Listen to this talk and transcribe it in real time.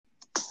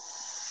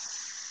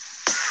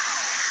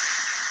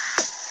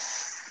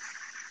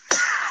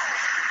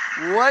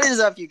What is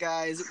up, you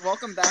guys?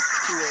 Welcome back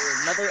to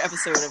another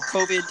episode of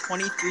COVID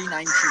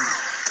 2319.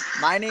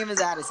 My name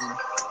is Addison,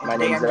 and My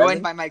today name's I'm joined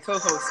Evan. by my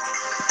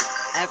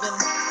co-hosts, Evan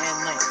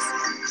and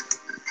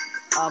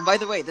Lance. By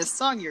the way, this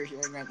song you're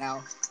hearing right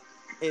now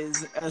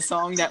is a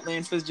song that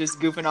Lance was just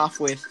goofing off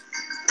with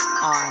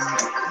on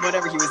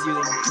whatever he was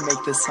using to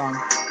make this song.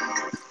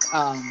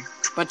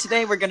 But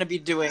today we're going to be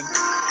doing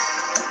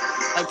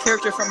a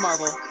character from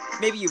Marvel.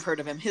 Maybe you've heard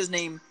of him. His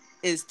name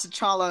is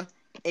T'Challa,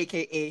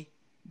 aka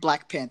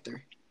Black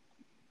Panther.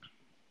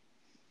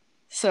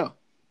 So,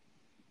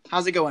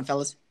 how's it going,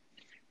 fellas?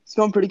 It's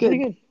going pretty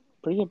good.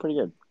 Pretty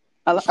good.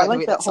 I By the like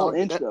way, that that whole song-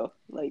 intro.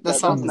 The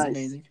song is nice.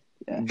 amazing.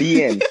 Yeah.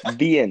 Be in.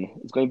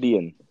 It's going to be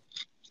in.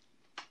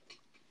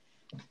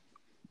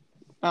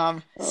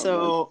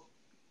 So,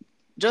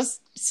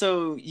 just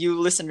so you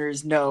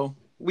listeners know,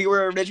 we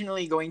were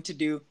originally going to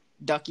do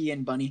Ducky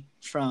and Bunny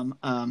from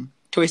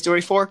Toy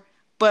Story 4,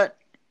 but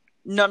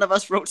none of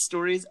us wrote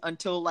stories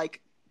until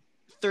like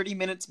 30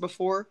 minutes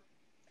before.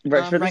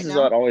 Right, this right is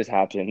now? what always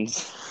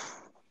happens.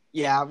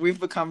 Yeah, we've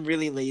become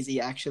really lazy,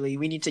 actually.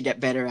 We need to get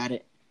better at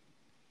it.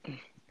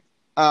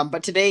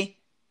 But today,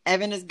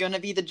 Evan is going to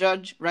be the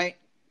judge, right?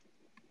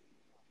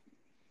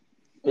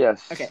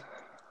 Yes. Okay.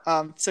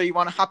 So you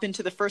want to hop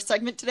into the first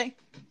segment today?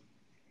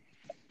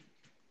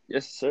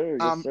 Yes, sir.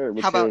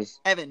 Which how about is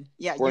Evan?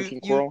 Yeah, Quarantine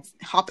you Quarrel?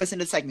 hop us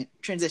into the segment.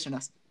 Transition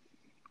us.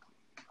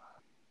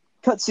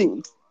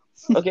 Cutscene.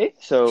 okay.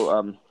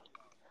 So,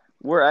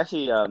 we're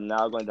actually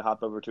now going to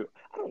hop over to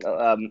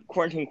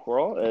Quarantine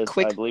Quarrel. Is,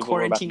 Quick I believe what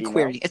we're about to quarantine do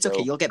query. now. It's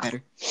okay. You'll get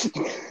better.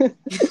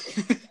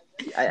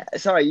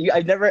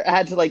 I've never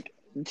had to like.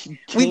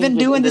 We've been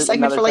doing this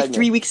segment another for like segment.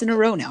 3 weeks in a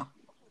row now.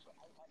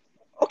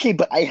 Okay,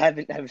 but I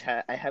haven't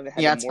had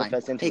Yeah, to it's morph fine.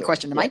 us into Hey, it.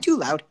 question. Am Yeah. I too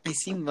loud? I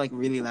seem like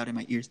really loud in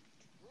my ears.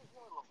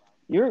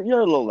 You're a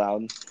little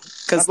loud.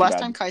 Because Not too last bad.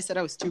 time Kai said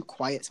I was too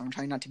quiet, so I'm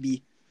trying not to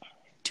be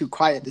too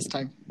quiet this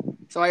time.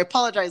 So I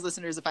apologize,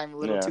 listeners, if I'm a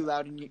little Yeah. too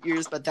loud in your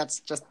ears, but that's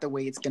just the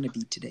way it's going to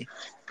be today.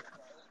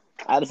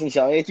 Addison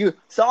shouting at you.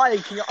 Sorry,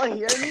 can y'all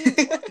hear me?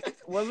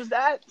 What was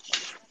that?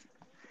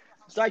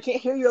 So I can't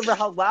hear you over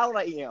how loud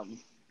I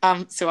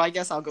am. So I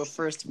guess I'll go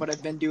first. What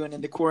I've been doing in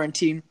the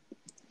quarantine.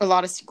 A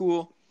lot of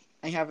school.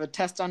 I have a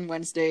test on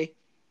Wednesday,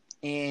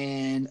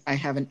 and I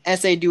have an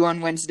essay due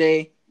on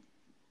Wednesday,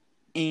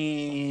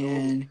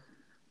 and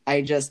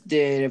I just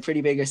did a pretty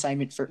big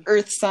assignment for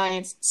earth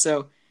science.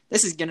 So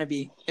this is gonna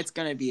be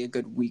a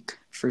good week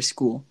for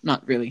school.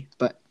 Not really,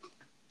 but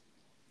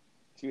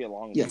It's gonna be a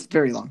long yes, week.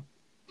 very long.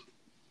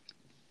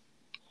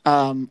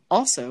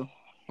 Also,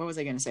 what was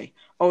I gonna say?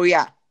 Oh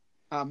yeah.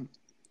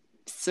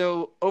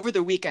 So over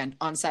the weekend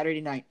on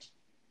Saturday night,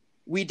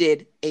 we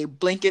did a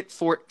blanket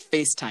fort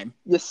FaceTime.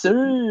 Yes,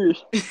 sir.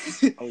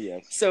 Oh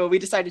yes. So we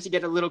decided to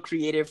get a little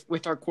creative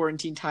with our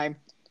quarantine time.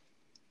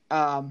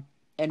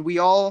 And we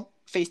all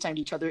FaceTimed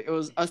each other. It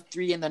was us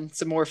three and then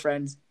some more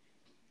friends.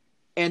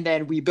 And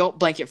then we built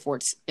blanket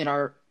forts in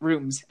our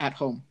rooms at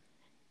home.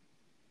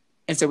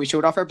 And so we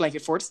showed off our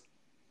blanket forts.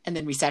 And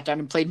then we sat down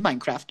and played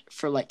Minecraft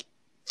for like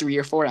 3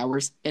 or 4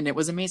 hours. And it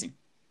was amazing.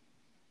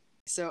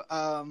 So,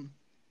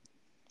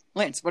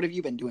 Lance, what have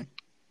you been doing?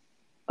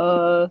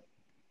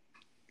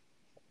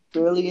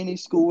 Barely any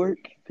schoolwork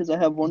because I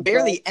have one.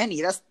 Barely class.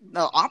 any. That's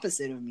the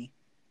opposite of me.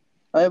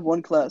 I have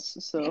one class,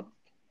 so.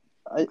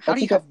 How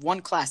do you have one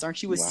class?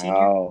 Aren't you a senior?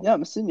 Wow. Yeah,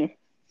 I'm a senior.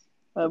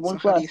 I have one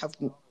So how class. do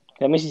you have?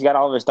 That means he's got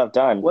all of his stuff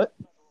done. What?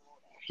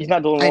 He's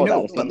not doing I well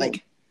know, without but his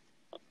like,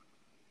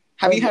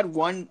 have you had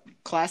one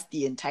class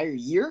the entire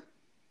year?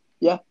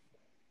 Yeah.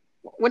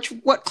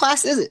 What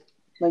class is it?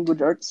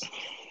 Language arts.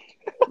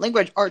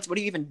 Language arts. What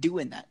do you even do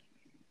in that?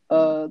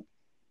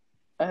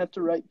 I have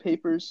to write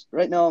papers.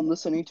 Right now, I'm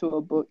listening to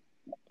a book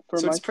for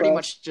So my it's pretty class.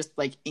 much just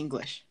like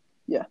English.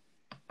 Yeah.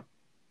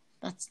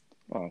 That's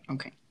Oh.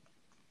 okay.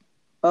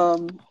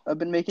 I've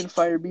been making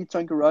fire beats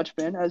on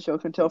GarageBand, as y'all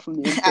can tell from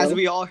the intro. As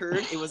we all heard,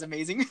 it was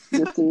amazing.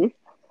 Yes, sir.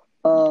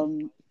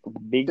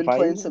 Big Been fight.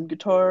 playing some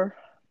guitar.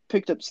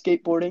 Picked up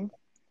skateboarding.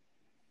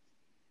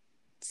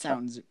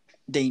 Sounds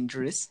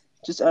dangerous.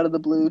 Just out of the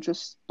blue,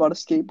 just bought a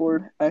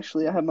skateboard.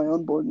 Actually, I have my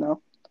own board now.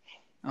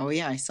 Oh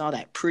yeah, I saw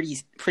that. Pretty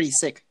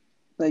sick.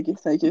 Thank you.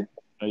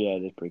 Oh yeah,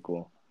 it is pretty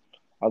cool.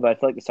 Although I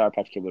feel like the Sour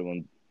Patch Kid would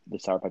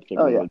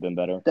Oh, yeah. have been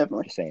better.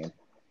 Definitely. Just saying.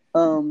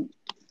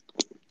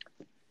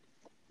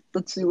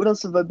 Let's see, what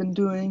else have I been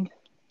doing?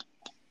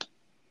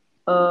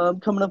 I'm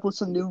coming up with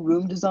some new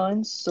room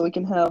designs so we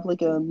can have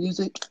like a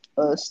music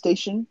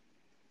station.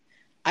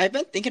 I've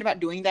been thinking about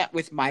doing that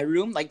with my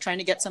room, like trying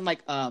to get some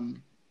like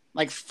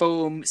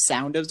foam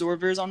sound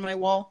absorbers on my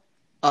wall.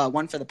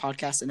 One for the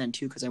podcast, and then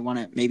two because I want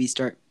to maybe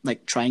start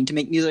like trying to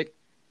make music.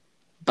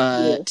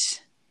 But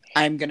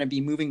I'm gonna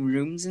be moving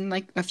rooms in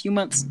like a few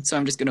months, so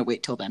I'm just gonna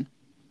wait till then.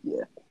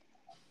 Yeah.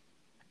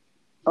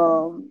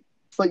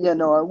 But yeah,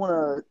 no, I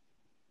want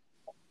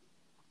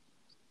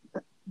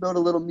to build a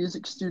little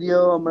music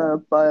studio. I'm gonna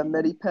buy a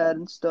Medipad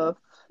and stuff,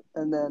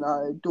 and then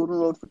I dual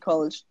enrolled for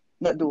college.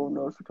 Not dual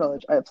enrolled for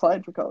college. I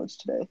applied for college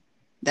today.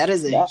 That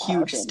is a That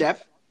huge happened.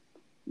 step.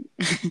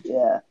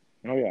 Yeah.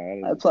 Oh yeah,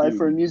 I that is applied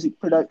for huge. music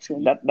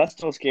production. That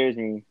still scares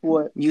me.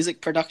 What?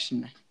 Music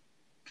production.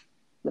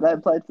 That I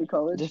applied for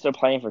college? Just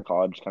applying for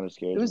college kind of It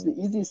scares was the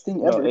me. easiest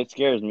thing No, ever. it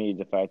scares me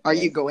the fact Are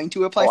that. you going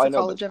to apply Oh, for I know,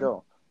 but college, Evan?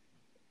 still,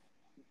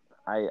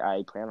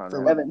 I plan on For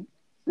it. what? Evan,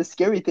 the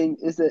scary thing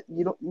is that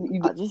you don't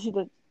need Did you see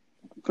the?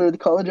 for the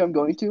college I'm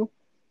going to.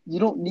 You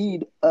don't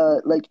need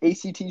like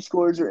ACT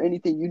scores or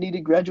anything. You need to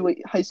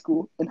graduate high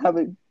school and have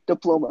a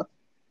diploma.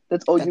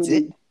 That's all That's you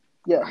it? need.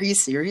 Yeah, Are you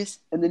serious?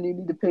 and then you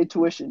need to pay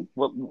tuition.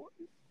 What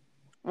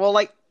Well,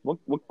 like,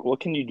 what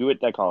can you do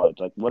at that college?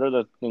 Like, what are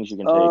the things you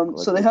can take?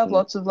 Like, So they you have can,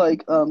 lots of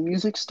like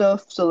music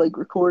stuff. So like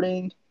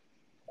recording,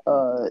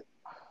 uh,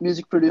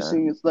 music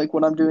producing is like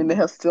what I'm doing. They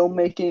have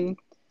filmmaking.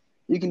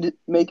 You can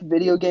make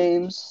video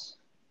games.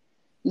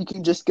 You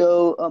can just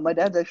go. My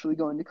dad's actually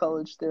going to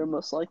college there,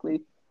 most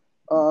likely,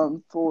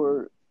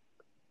 for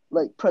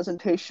like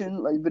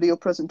presentation, like video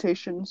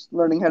presentations,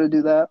 learning how to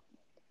do that.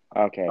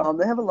 okay.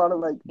 They have a lot of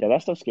like Yeah,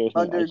 that stuff scares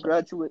me.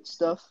 undergraduate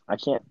stuff I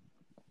can't.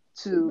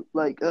 to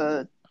like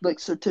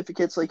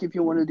certificates, like if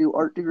you want to do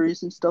art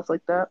degrees and stuff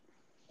like that.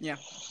 yeah.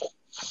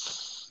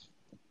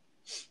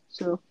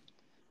 So,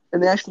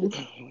 and they actually,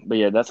 But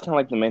yeah, that's kind of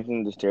like the main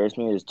thing that scares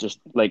me is just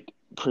like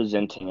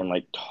presenting and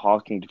like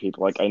talking to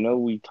people. Like I know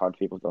we talk to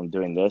people I'm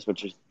doing this,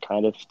 which is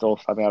kind of still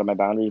stepping out of my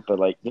boundaries, but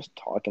like just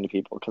talking to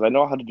people because I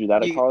know how to do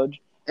that at You,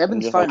 college.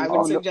 Evan's just, fine like, I as would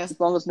long, suggest, as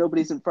long as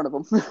nobody's in front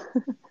of him.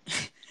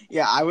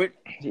 yeah, I would.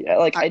 Yeah,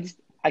 like I,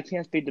 I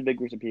can't speak to big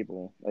groups of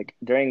people. Like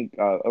during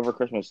over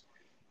Christmas,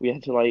 we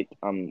had to light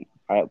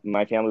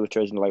my family was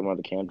chosen to light one of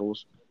the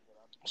candles,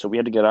 so we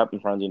had to get up in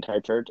front of the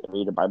entire church and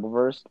read a Bible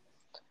verse.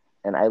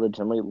 And I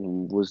legitimately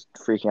was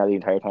freaking out the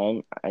entire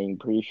time. I'm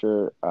pretty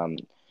sure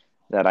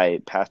that I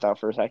passed out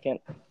for a second,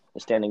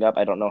 standing up.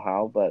 I don't know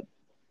how, but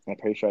I'm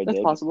pretty sure I That's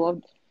did.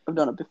 possible. I've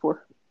done it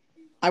before.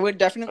 I would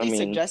definitely I mean-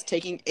 suggest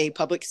taking a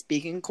public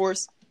speaking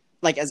course,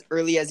 like as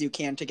early as you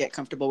can to get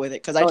comfortable with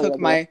it. Because I Oh, took yeah,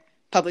 my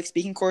public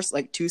speaking course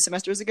like 2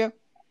 semesters ago,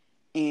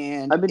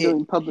 and I've been it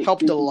doing public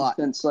helped a speaking lot.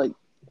 since like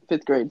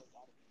 5th grade.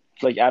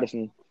 Like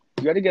Addison,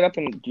 you had to get up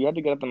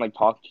and like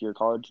talk to your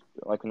college,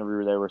 like whenever we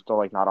were there. We're still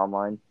like not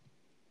online.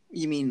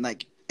 You mean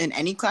like in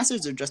any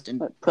classes or just in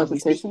Like public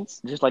speaking?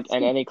 presentations. Just like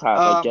in any class,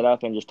 like get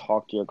up and just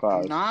talk to your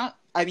class. Not.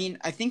 I mean,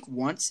 I think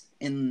once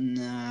in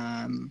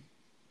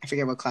I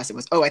forget what class it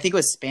was. Oh, I think it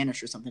was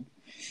Spanish or something.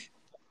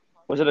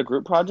 Was it a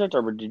group project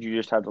or did you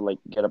just have to like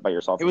get up by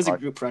yourself? It was a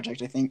group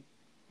project, I think.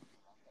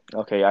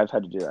 Okay, I've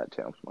had to do that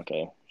too.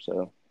 Okay,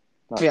 so.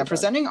 But yeah,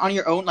 presenting on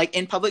your own, like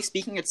in public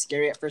speaking, it's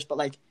scary at first, but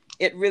like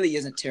it really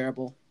isn't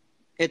terrible.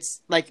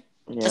 It's like,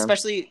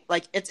 especially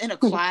like it's in a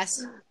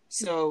class,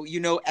 so you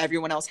know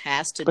everyone else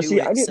has to do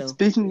it,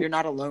 so you're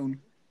not alone.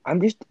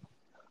 I'm just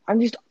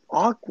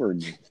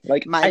awkward.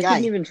 Like My I guy.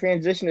 couldn't even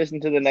transition us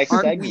into the next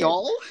Aren't segment. we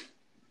all?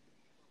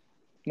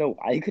 No,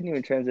 I couldn't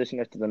even transition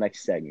us to the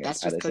next segment.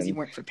 That's just because you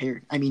weren't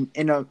prepared. I mean,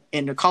 in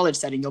a college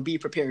setting, you'll be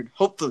prepared.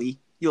 Hopefully,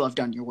 you'll have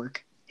done your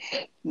work.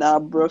 Nah,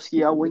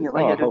 broski, I'll wing it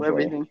like I do hopefully.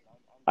 everything.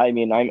 I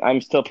mean, I'm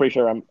still pretty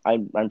sure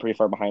I'm pretty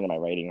far behind in my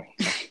writing.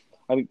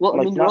 I mean, Well,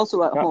 like, I mean, you're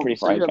also at not home, pretty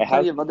so far. you have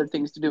plenty of other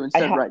things to do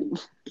instead of writing.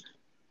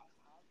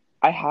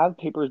 I have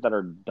papers that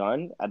are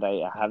done and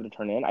I have to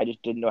turn in. I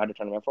just didn't know how to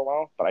turn them in for a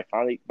while, but I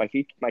finally my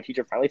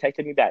teacher finally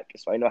texted me back,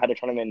 so I know how to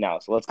turn them in now.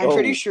 So let's go. I'm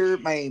pretty sure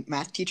my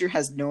math teacher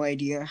has no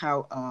idea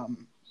how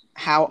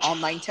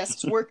online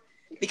tests work,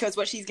 because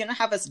what she's gonna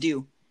have us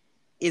do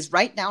is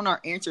write down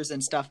our answers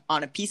and stuff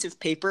on a piece of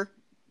paper,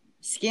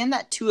 scan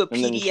that to a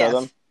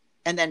PDF,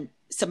 and then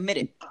submit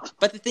it.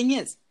 But the thing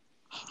is,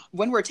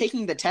 when we're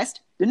taking the test,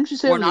 didn't you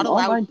say it was an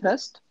online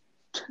test?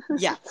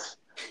 Yeah.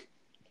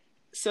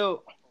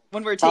 So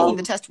when we're taking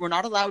the test, we're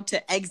not allowed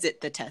to exit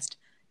the test.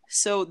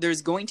 So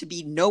there's going to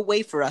be no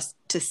way for us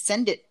to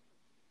send it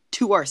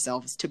to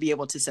ourselves to be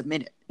able to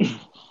submit it.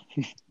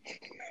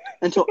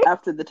 Until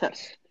after the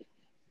test.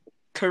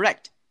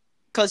 Correct.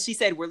 Because she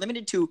said we're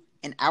limited to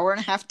an hour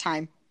and a half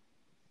time.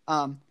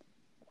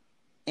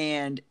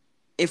 And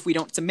if we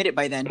don't submit it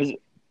by then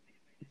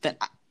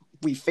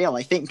we fail,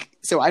 I think.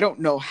 So I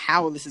don't know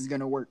how this is going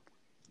to work.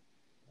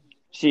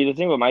 See, the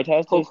thing with my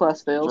test whole is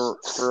class fails.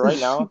 For right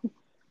now,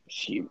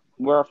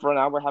 we're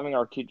having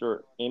our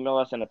teacher email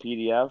us in a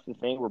PDF the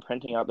thing. We're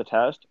printing out the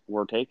test.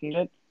 We're taking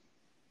it.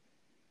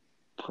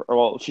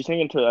 Well, she's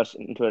sending it to us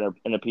in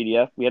a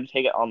PDF. We had to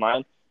take it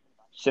online,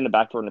 send it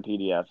back to her in a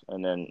PDF,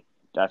 and then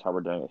that's how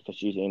we're doing it, because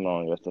she's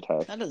emailing us the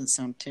test. That doesn't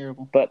sound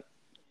terrible. But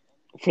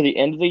for the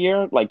end of the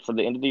year,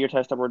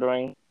 test that we're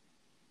doing,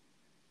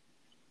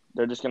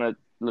 they're just going to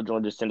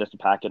literally just send us a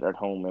packet at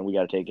home, and we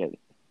got to take it.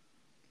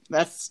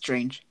 That's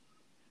strange.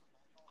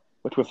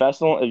 Which,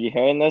 professional, if you're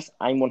hearing this,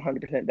 I'm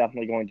 100%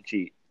 definitely going to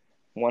cheat.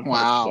 100%.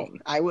 Wow.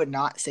 I would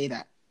not say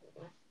that.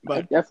 But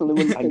I definitely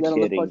wouldn't say that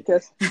kidding. on the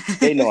podcast.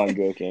 They know I'm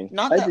joking.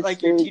 Not that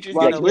like your teacher's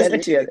Wow, gonna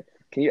listen to it.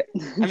 Can you?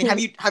 I mean, have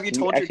you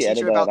told your actually edit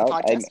teacher that about the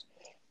out? podcast?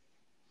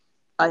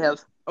 I have.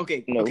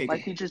 Okay. No. Okay. My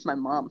teacher's my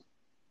mom.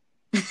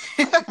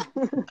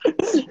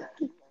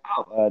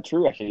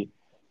 True, actually.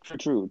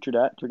 True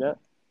that.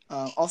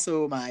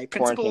 also my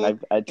principal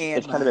Quarantine, and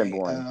it's kind of been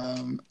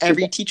boring.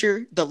 every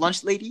teacher, the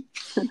lunch lady.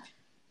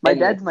 My And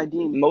dad's my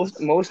dean.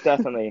 Most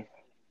definitely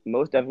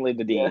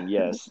the dean.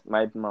 Yeah. Yes,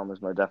 my mom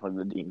was most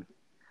definitely the dean.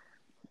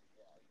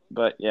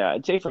 But yeah,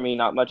 I'd say for me,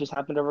 not much has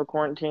happened over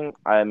quarantine.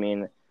 I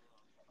mean,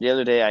 the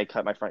other day I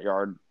cut my front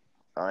yard.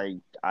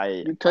 You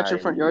cut your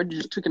front yard. You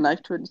just took a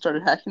knife to it and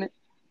started hacking it.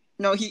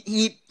 No,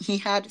 he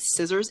had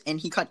scissors and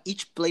he cut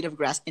each blade of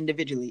grass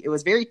individually. It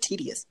was very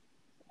tedious.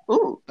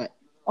 Ooh, But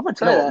I'm gonna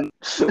try that.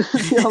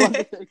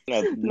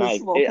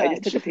 Knife. I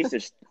just took a piece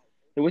of.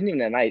 It wasn't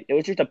even a knife. It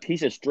was just a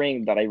piece of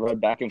string that I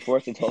rode back and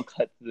forth until it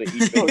cut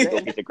each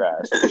individual piece of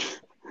grass.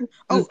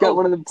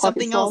 One of the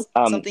something else.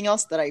 Something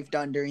else that I've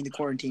done during the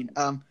quarantine.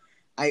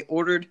 I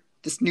ordered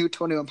this new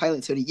 21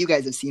 Pilots hoodie. You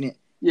guys have seen it.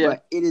 Yeah.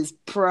 But it is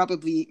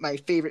probably my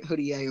favorite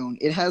hoodie I own.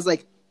 It has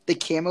like the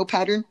camo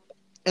pattern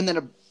and then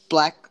a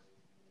black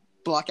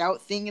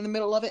blockout thing in the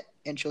middle of it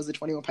and shows the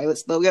 21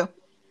 Pilots logo.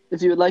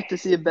 If you would like to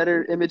see a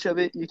better image of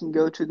it, you can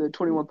go to the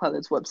 21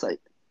 Pilots website.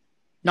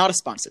 Not a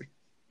sponsor.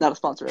 Not a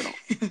sponsor at all.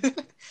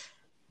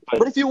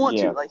 But if you want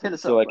to, hit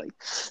us up.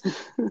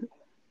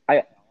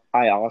 I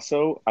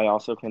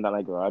also cleaned out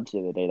my garage the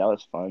other day. That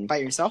was fun. By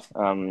yourself?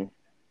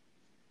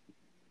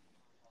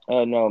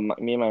 No,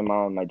 me and my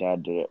mom and my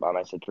dad did it.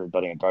 My sister was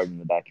building a garden in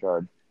the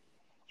backyard.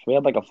 So we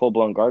have like a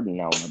full-blown garden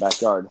now in the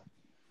backyard.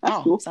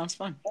 That's cool. Sounds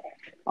fun.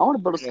 I want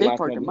to build a skate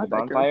park in my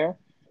backyard.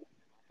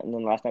 And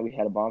then last night we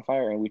had a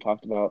bonfire and we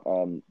talked about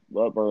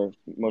what we're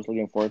most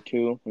looking forward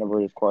to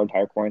whenever this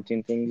entire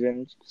quarantine thing's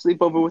in.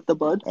 Sleep over with the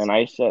buds. And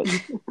I said,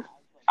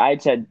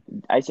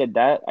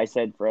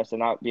 for us to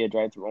not be a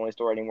drive-through only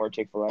store anymore,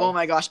 Chick-fil-A. Oh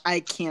my gosh,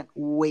 I can't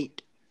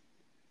wait.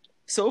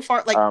 So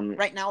far,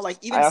 right now,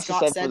 even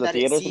Scott said that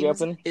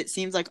it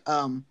seems like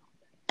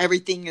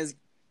everything is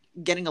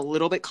getting a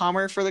little bit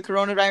calmer for the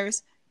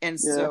coronavirus, and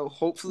so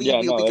hopefully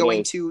we'll be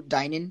going to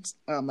dine-ins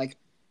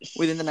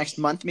within the next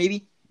month,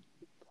 maybe.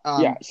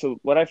 So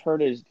what I've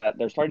heard is that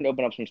they're starting to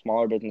open up some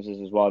smaller businesses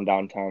as well in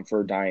downtown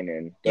for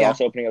dine-in. They're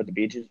also opening up the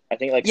beaches. I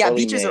think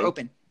beaches are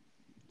open.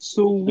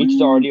 So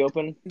beaches are already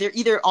open. They're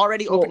either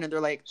already open or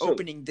they're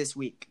opening this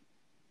week.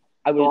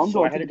 I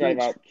had to drive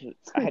out.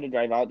 I had to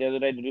drive out the other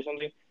day to do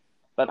something,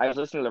 but I was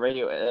listening to the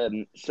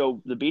radio.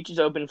 So the beach is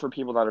open for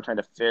people that are trying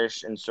to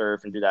fish and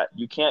surf and do that.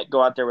 You can't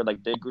go out there with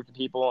big groups of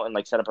people and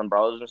set up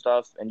umbrellas and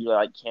stuff, and you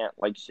can't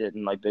sit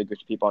in big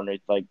groups of people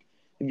underneath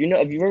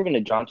If you've ever been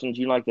to Johnson's,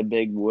 the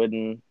big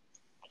wooden,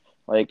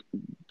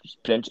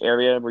 bench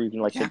area where you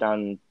can sit down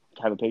and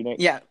have a picnic.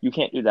 Yeah, you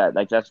can't do that.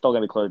 That's still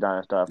gonna be closed down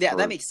and stuff. Yeah,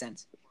 that makes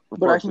sense.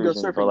 But I can go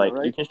surfing,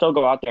 right? You can still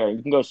go out there.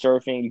 You can go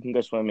surfing. You can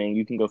go swimming.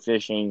 You can go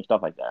fishing,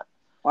 stuff like that.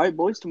 All right,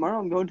 boys. Tomorrow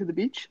I'm going to the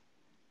beach.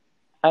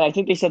 And I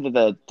think they said that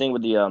the thing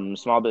with the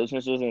small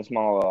businesses and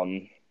small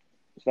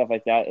stuff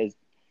like that is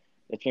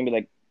it's gonna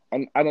be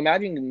I'm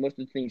imagining most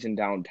of the things in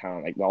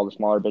downtown, all the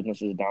smaller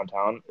businesses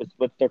downtown, is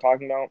what they're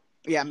talking about.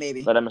 Yeah,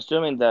 maybe. But I'm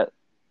assuming that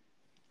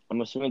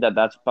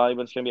that's probably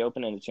what's going to be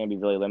open, and it's going to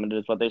be really limited,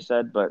 is what they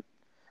said. But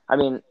I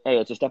mean, hey,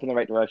 it's a step in the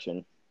right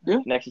direction. Yeah.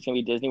 Next is going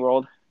to be Disney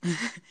World.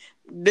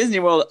 Disney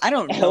World. I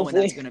don't know when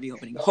that's going to be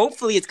opening.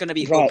 Hopefully, it's going to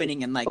be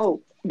opening in that's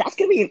going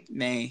to be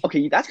May.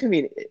 Okay, that's going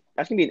to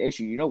be an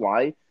issue. You know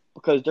why?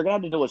 Because they're going to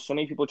have to deal with so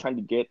many people trying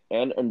to get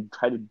in and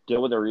try to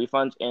deal with their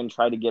refunds and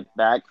try to get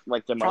back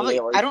the money they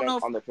already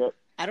spent on the trip.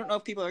 I don't know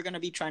if people are going to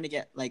be trying to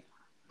get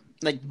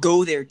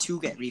go there to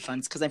get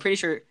refunds, because I'm pretty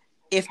sure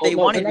if they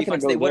wanted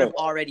refunds, they would have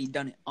already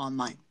done it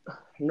online.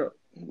 No,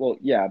 well,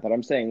 yeah, but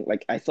I'm saying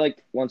I feel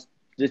like once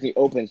Disney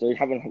opens, they're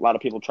having a lot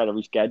of people try to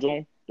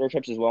reschedule their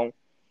trips as well.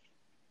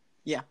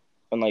 Yeah,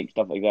 and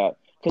stuff like that.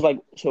 Because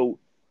so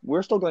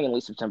we're still going in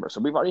late September, so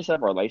we've already set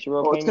up our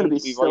Lycra appointment. It's gonna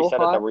be We've already set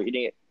hot. up that we're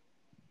eating it.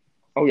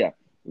 Oh yeah,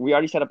 we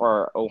already set up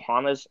our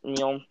Ohana's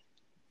meal.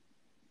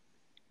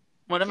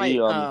 One of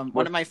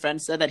my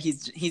friends said that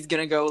he's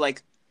gonna go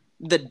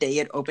the day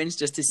it opens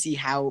just to see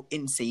how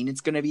insane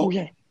it's gonna be. Oh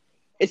yeah,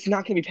 it's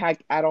not gonna be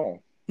packed at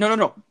all.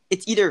 No.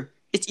 It's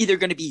either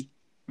gonna be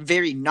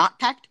very not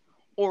packed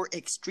or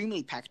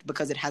extremely packed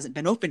because it hasn't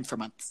been open for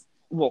months.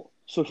 Well,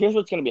 so here's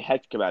what's gonna be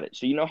hectic about it.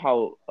 So you know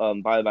how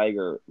Bob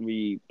Iger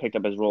picked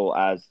up his role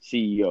as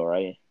CEO,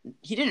 right?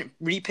 He didn't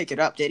re-pick it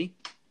up, did he?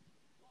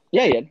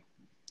 Yeah, he did.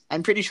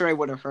 I'm pretty sure I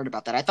would have heard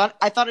about that. I thought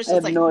it's just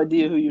I have no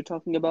idea who you're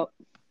talking about.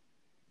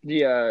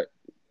 The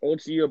old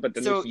CEO, but the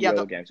new CEO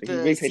again.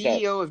 So the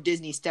CEO of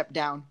Disney stepped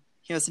down.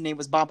 His name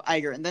was Bob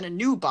Iger, and then a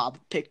new Bob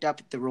picked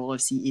up the role of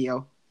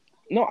CEO.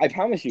 No, I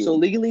promise you. So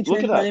legally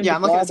changed my name to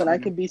Bob, and I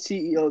could be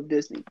CEO of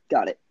Disney.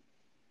 Got it.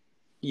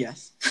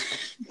 Yes.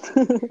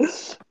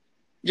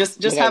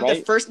 just have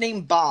the first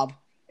name Bob,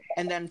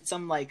 and then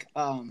some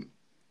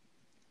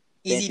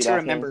easy to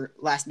remember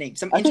last name.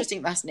 Some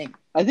interesting last name.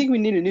 I think we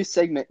need a new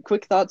segment.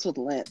 Quick thoughts with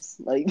Lance.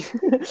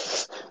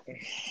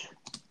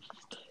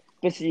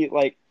 But see,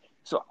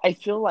 so I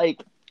feel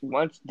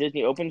once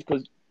Disney opens,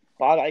 because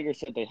Bob Iger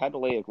said they had to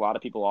lay a lot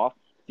of people off.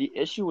 The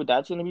issue with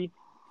that's going to be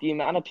the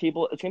amount of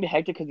people. It's going to be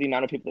hectic because the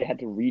amount of people they had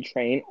to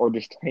retrain or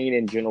just train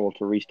in general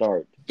to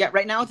restart. Yeah,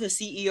 right now the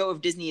CEO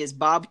of Disney is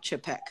Bob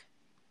Chapek.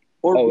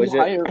 or Oh, is it?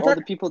 rehire all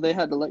the people they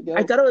had to let go.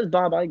 I thought it was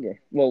Bob Iger.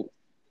 Well,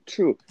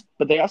 true,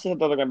 but they also said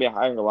that they're going to be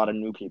hiring a lot of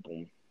new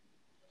people.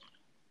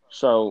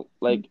 So,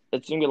 like,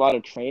 it's going to be a lot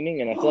of training,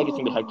 and I feel like it's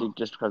going to be hectic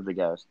just because of the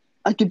guests.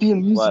 I could be a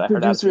music What? I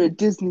heard producer that- at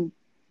Disney.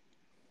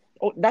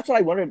 Oh, that's what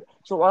I wanted.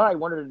 So, what I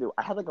wanted to do,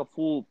 I had like a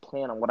full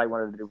plan on what I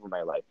wanted to do for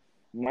my life.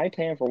 My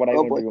plan for what I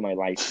Oh, wanted boy. to do in my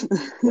life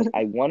was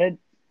I wanted,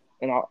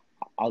 and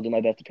I'll do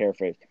my best to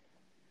paraphrase.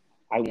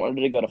 I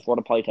wanted to go to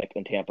Florida Polytech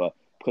in Tampa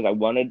because I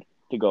wanted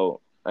to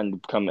go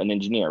and become an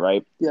engineer,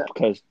 right? Yeah.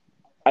 Because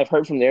I've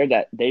heard from there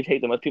that they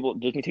take the most people.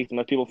 Disney takes the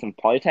most people from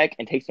Polytech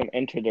and takes them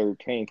into their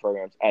training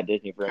programs at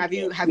Disney for Have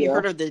you engineers.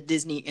 heard of the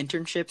Disney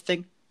internship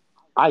thing?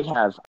 I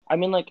have. I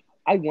mean, like,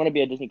 I want to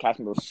be a Disney cast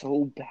member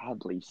so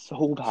badly.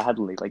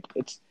 Like,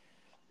 it's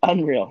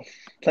unreal.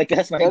 Like,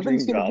 that's my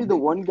Evan's dream gonna be job. the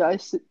one guy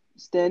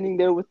standing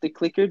there with the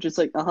clicker, just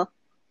like,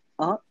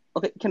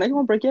 okay, can I go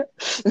on break yet?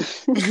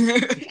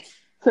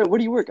 So, where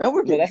do you work? I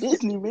work No, at that's-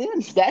 Disney, man.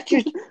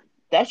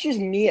 That's just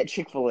me at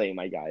Chick-fil-A,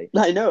 my guy.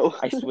 I know.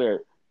 I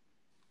swear.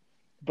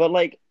 But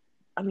like,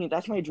 I mean,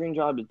 that's my dream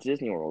job at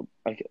Disney World.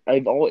 Like,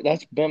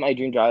 that's been my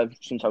dream job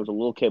since I was a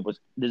little kid, was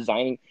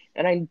designing.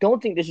 And I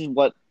don't think this is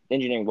what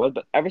engineering was,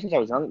 but ever since I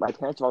was young, my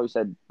parents have always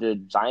said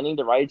designing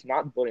the rides,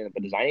 not building them,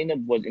 but designing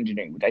them was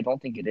engineering, which I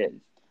don't think it is.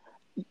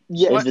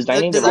 Yeah, Is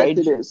designing the yes, rides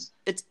it is.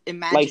 It's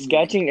imagining. like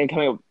sketching and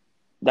coming up?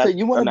 That's So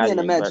you want to be an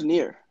imagining,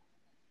 Imagineer?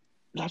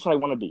 but that's what I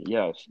want to be.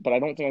 Yes, but I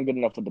don't think I'm good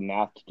enough with the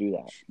math to do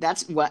that.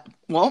 That's what.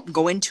 Well,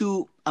 go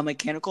into a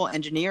mechanical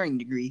engineering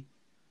degree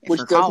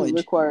Which for doesn't college.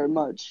 require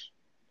much.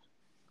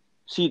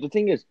 See, the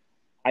thing is,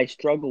 I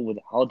struggle with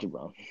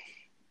algebra.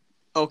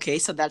 Okay,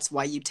 so that's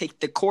why you take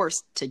the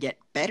course to get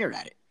better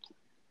at it.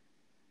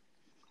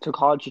 So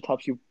college just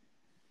helps you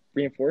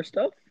reinforce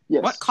stuff.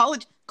 Yes. What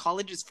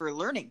college is for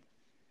learning.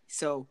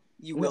 So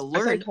you No, will I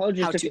thought learn college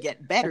is how to to get-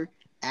 get better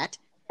at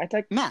I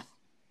thought math.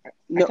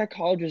 No. I thought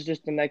college was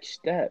just the next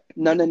step.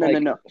 No.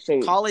 Like,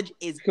 So College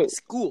is Cool.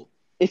 school.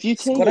 If you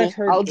take What I've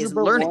heard is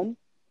algebra learning. 1,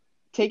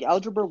 take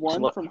algebra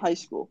 1 What- from high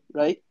school,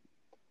 right?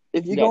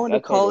 If you Yeah, go into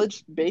that's what it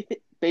college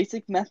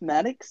basic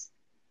mathematics,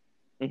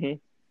 hmm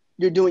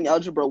you're doing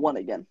algebra 1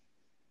 again.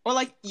 Or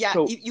like, yeah,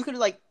 So- you could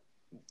like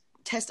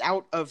test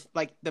out of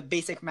like the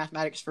basic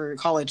mathematics for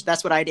college.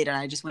 That's what I did, and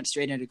I just went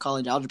straight into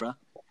college algebra.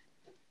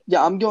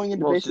 Yeah, I'm going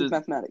into Well, basic so-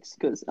 mathematics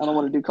because I don't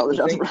want to do college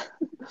The thing-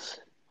 algebra.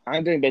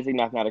 I'm doing basic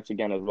mathematics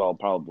again as well,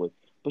 probably.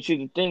 But see,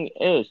 the thing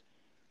is,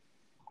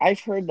 I've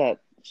heard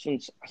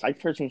since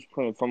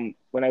from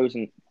when I was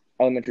in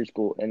elementary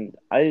school, and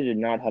I did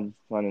not have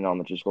fun in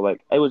elementary school.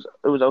 Like, it was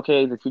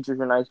okay. The teachers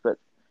were nice, but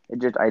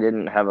I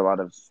didn't have a lot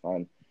of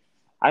fun.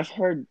 I've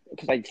heard,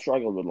 because I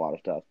struggled with a lot of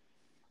stuff.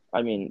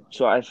 I mean,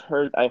 so I've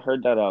heard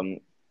that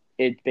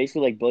it's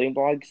basically like building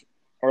blocks,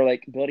 or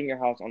like building your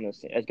house on the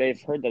sand.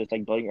 I've heard that it's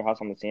like building your house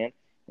on the sand,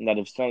 and that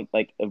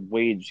if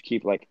waves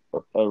keep like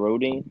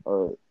eroding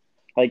or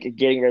like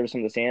getting rid of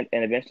some of the sand,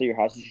 and eventually your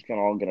house is just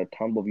gonna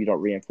tumble if you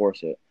don't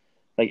reinforce it.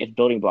 Like, it's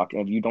building block,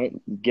 and if you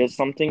don't get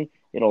something,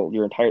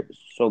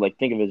 so like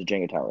think of it as a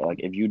Jenga tower. Like,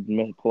 if you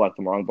pull out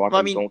the wrong block Well, I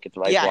and you mean, don't get the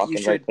right yeah, block in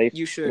the right place,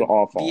 you should it'll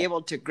all fall. be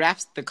able to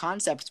grasp the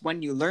concepts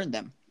when you learn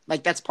them.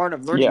 Like, that's part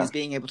of learning Yeah. is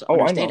being able to Oh, I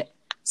understand know. it.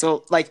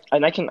 So like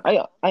And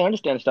I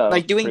understand stuff.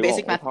 like doing pretty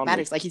basic well, no problem.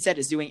 mathematics, like he said,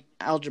 is doing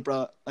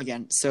algebra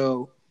again.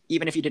 So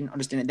even if you didn't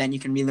understand it then, you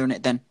can relearn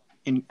it then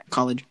in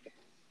college.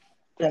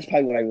 That's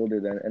probably what I will do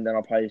then, and then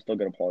I'll probably still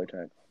go to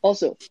Polytech.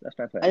 Also, That's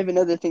my plan. I have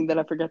another thing that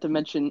I forgot to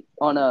mention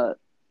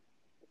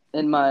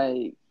in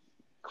my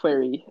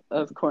query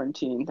of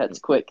quarantine. That's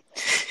quick.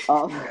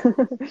 Um,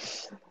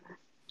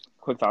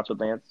 Quick thoughts with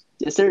Lance.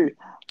 yes, sir.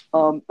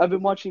 I've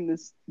been watching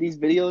these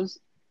videos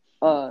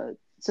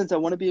since I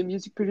want to be a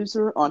music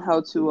producer on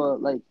how to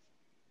like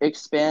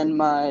expand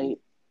my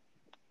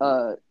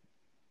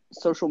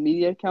social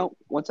media account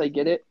once I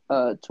get it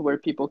to where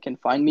people can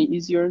find me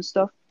easier and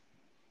stuff.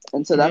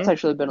 And so that's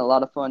actually been a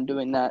lot of fun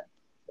doing that.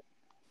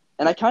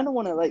 And I kind of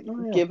want to like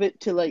give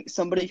it to like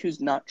somebody who's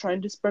not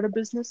trying to spread a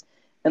business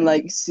and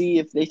like see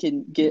if they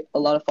can get a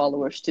lot of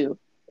followers too.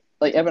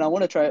 Like, Evan, I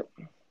want to try it.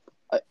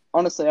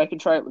 Honestly, I can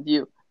try it with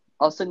you.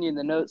 I'll send you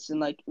the notes and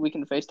like we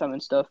can FaceTime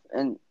and stuff.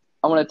 And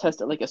I want to test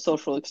it like a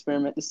social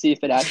experiment to see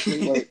if it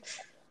actually works.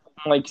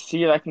 Like,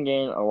 see if I can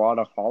gain a lot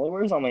of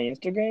followers on my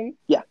Instagram.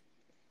 Yeah.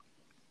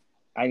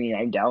 I mean,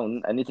 I'm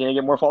down. Anything to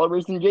get more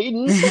followers than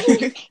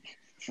Jaden.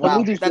 Wow,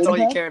 What does that's all Jaden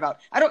you have? care about.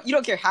 You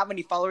don't care how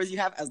many followers you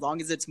have as long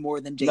as it's more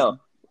than Jaden. No,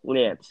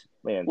 Lance,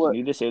 What?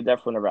 you need to save that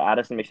for whenever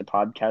Addison makes a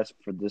podcast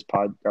for this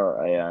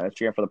or a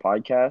Instagram for the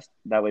podcast.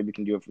 That way we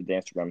can do it for the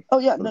Instagram. Oh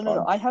yeah, For the no.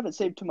 pod. I have it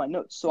saved to my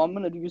notes, so I'm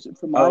gonna use it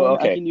for mine. Oh,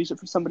 okay. I can use it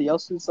for somebody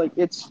else's. Like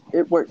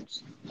it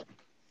works.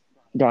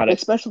 Got it.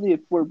 Especially if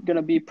we're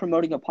gonna be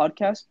promoting a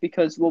podcast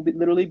because we'll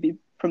literally be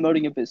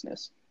promoting a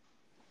business.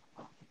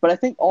 But I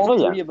think all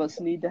three of us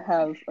need to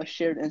have a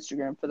shared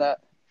Instagram for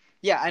that.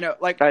 Yeah, I know.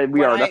 Like We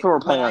when are. That's what we're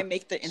when planning I on.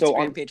 make the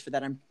Instagram So page for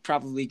that, I'm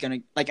probably gonna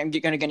blah.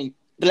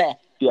 I'm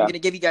Yeah. gonna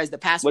give you guys the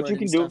password you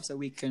can and do- stuff so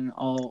we can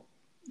all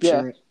Yeah.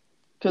 share it.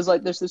 Because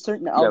like there's a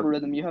certain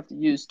algorithm you have to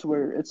use to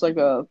where it's like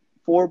a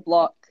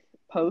 4-block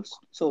post,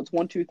 so it's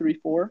 1, 2, 3,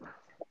 4,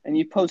 and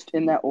you post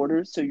in that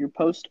order, so your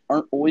posts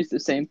aren't always the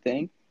same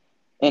thing,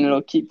 and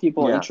it'll keep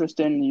people Yeah.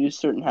 interested and use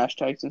certain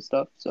hashtags and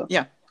stuff. So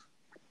Yeah.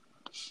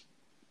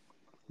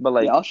 But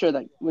like, yeah, I'll share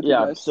that with you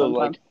yeah, guys so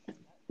sometime. like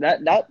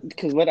that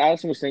because what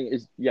Allison was saying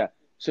is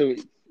so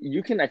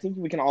you can I think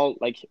we can all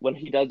like when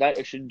he does that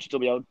it should still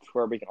be able to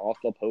where we can all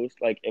still post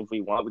like if we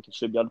want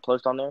should be able to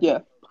post on there. Yeah.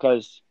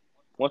 Because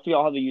once we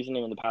all have the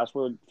username and the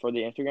password for the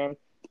Instagram,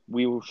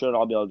 we should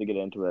all be able to get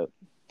into it.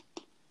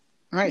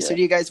 All right. So Yeah.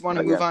 do you guys want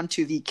to But, move yeah. on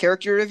to the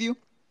character review?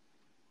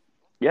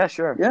 Yeah,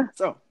 sure. Yeah.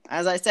 So,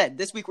 as I said,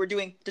 this week we're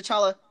doing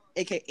T'Challa,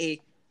 aka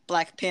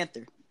Black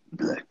Panther,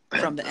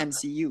 from the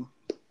MCU.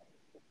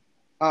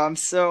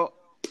 So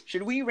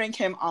should we rank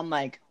him on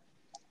like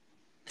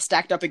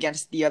stacked up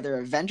against the other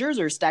Avengers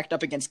or stacked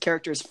up against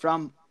characters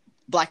from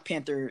Black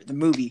Panther the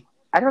movie?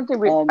 I don't think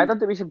we. Um, I don't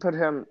think we should put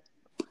him.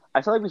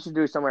 I feel like we should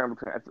do somewhere in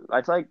between.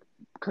 I feel like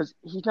because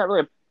he's not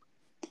really.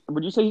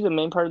 Would you say he's the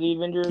main part of the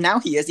Avengers? Now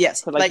he is,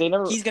 yes. But, like, they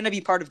never- he's gonna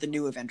be part of the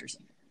new Avengers.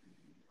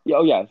 Yeah,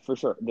 oh yeah, for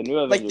sure. The new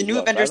Avengers. Like the new yes.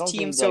 I Avengers don't team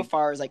think, so like,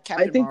 far is like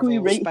Captain I think Marvel, we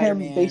rate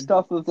Spider-Man, him based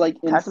off of like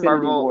Captain Infinity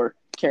Marvel, War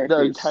the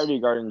characters. entirety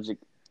Guardians.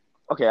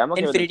 Okay, I'm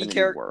okay with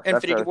Infinity War. That's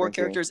Infinity what I was War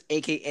thinking. characters,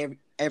 aka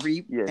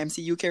every Yes.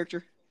 MCU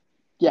character.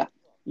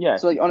 Yeah,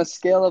 So like on a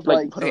scale of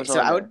like, put him Okay, so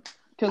I would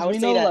because I would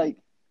we say know that like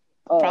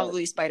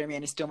probably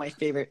Spider-Man is still my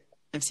favorite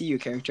MCU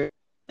character,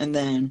 and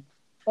then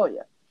Oh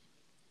yeah.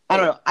 I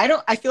don't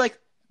know. I feel like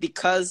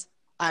because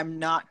I'm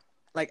not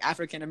like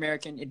African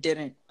American, it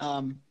didn't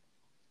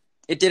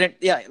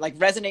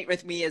resonate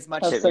with me as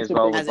much That's hit me such as a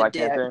well big- with as Black it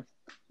did Panther.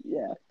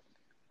 Yeah.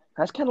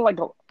 That's kind of like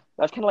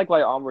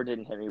why Armor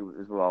didn't hit me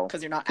as well.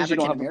 because you're not Because you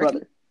don't African have a American.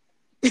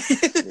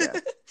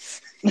 brother.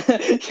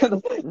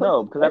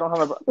 No, because I don't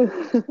have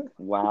a.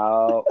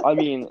 Wow, I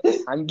mean,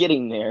 I'm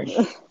getting there.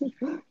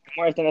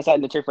 More I stand outside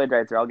in the Chick-fil-A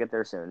drive-thru. I'll get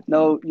there soon.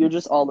 No, you're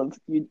just olive.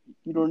 You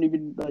don't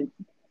even like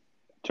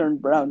turn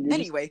brown. You're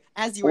Anyway,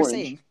 as you were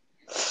orange.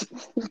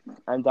 saying,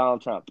 I'm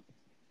Donald Trump.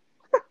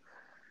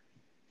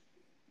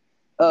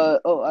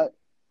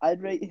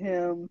 I'd rate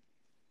him.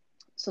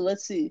 So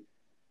let's see.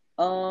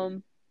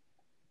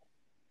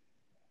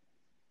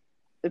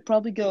 It'd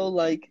probably go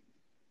like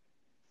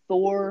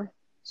Thor,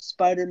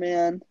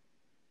 Spider-Man,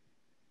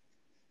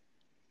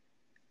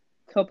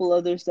 couple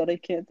others that I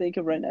can't think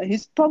of right now.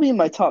 He's probably in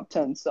my top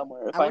 10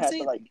 somewhere if I I, would had say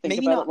to like think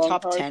maybe about not it long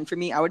top hard. 10 for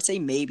me. I would say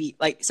maybe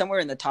like somewhere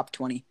in the top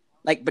 20,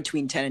 like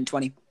between 10 and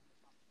 20.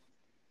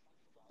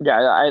 Yeah,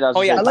 I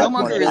Oh yeah, I like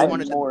Killmonger is Jordan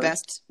one of the more.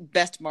 best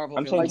Marvel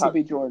I'm saying villains. Michael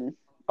B. Jordan.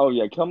 Oh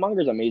yeah,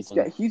 Killmonger's amazing.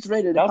 Yeah, he's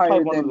rated That's higher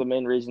probably one than. of the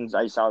main reasons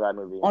I saw that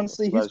movie.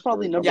 Honestly, he's was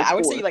probably for number Yeah, I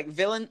would 4 say like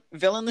villain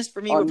list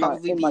for me on would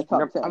probably in be my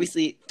top 10.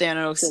 obviously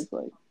Thanos. Because,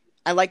 like,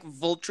 I like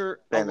Vulture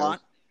a Thanos.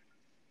 lot.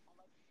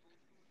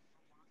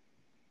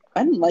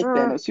 I didn't like Uh.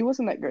 Thanos. He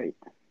wasn't that great.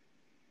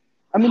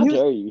 I How mean,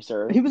 dare you,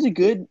 sir? he was a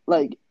good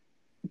like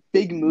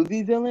big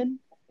movie villain,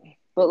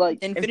 but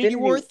like Infinity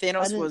War, I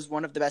Thanos didn't- was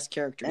one of the best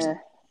characters.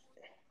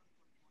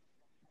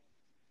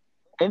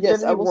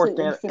 Yes, I will say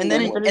And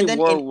then Infinity and then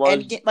War in was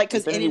Endgame, like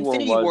because in Infinity War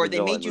Infinity was War the they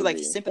villain made you like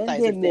movie. sympathize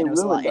Endgame, with they Thanos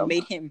a lot ruined and him.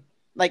 made him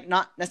like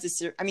not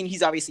necessarily. I mean,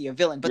 he's obviously a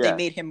villain, but Yeah. they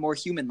made him more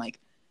human like.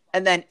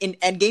 And then in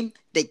Endgame,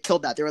 they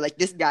killed that. They were like,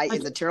 "This guy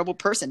is a terrible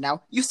person."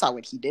 Now you saw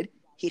what he did.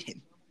 Hate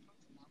him.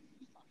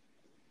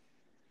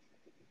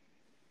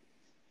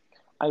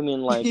 I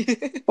mean,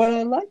 like, But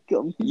I like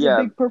him. He's Yeah.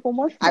 a big purple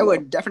marshmallow. I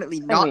would definitely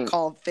not mean-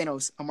 call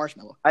Thanos a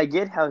marshmallow. I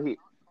get how he.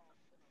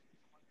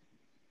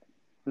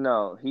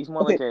 No, he's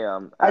more Okay, like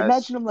a I as-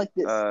 imagine him like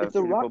this. If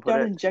The people Rock put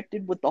got it-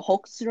 injected with the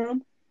Hulk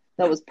serum,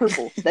 that was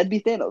purple. That'd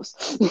be Thanos.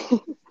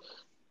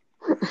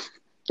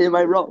 Am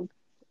I wrong?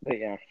 But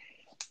yeah,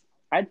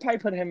 I'd probably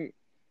put him.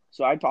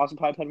 So I'd also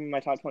probably put him in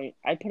my top 20.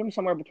 I'd put him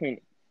somewhere between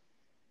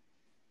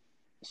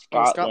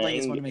Scott, Scott Lang Lang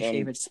is one of my and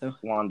favorites, though.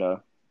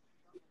 Wanda.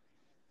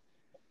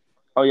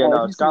 Oh yeah, Oh,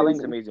 no, he's Scott Lang's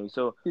amazing. amazing.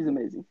 So He's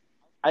amazing.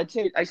 I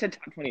said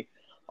top 20.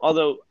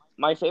 Although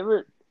my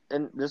favorite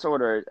in this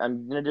order,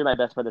 I'm gonna do my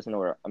best to put this in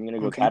order. I'm gonna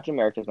go Okay. Captain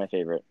America is my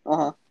favorite,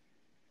 Uh-huh.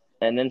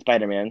 and then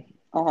Spider-Man,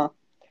 Uh-huh.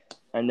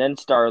 and then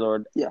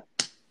Star-Lord. Yeah.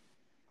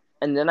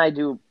 And then I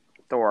do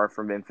Thor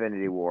from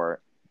Infinity War,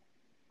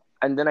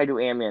 and then I do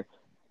Ant-Man.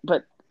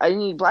 But I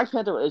mean, Black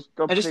Panther is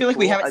still I just pretty feel like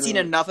we cool. haven't I seen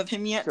mean, enough of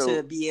him yet so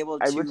to be able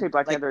to I would say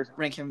Black like, Panther's-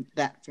 rank him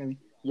that fairly.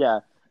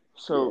 Yeah.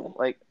 So Yeah.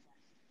 like,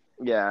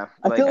 yeah.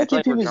 I feel like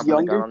if he we're was jumping the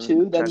younger gun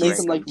too, that'd trying to make rank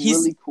him like He's-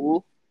 really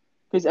cool.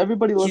 Because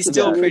everybody loves He's a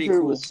still teenager pretty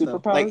cool. with Though.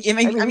 superpowers. Like, I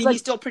mean, he's like- he's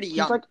still pretty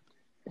young,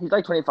 He's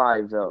like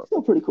 25 though.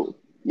 Still pretty cool.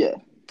 Yeah.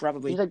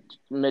 probably. He's like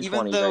mid 20s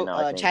Even though right now.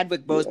 I think.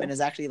 Chadwick Boseman Yeah. is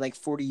actually like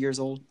 40 years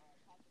old.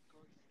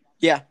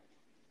 Yeah.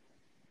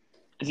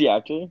 Is he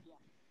actually?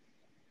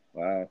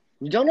 Wow.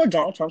 You don't know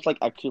Donald Trump's like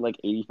actually like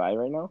 85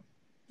 right now?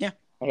 Yeah.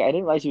 I didn't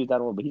realize he was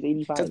that old, but he's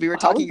 85. Because we were How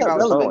is talking that about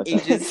relevant?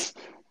 ages.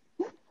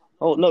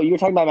 Oh no, you were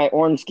talking about my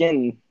orange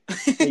skin. No,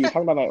 you were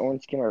talking about my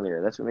orange skin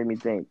earlier. That's what made me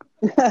think.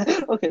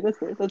 Okay, that's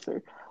fair. That's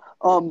fair.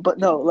 But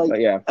no, like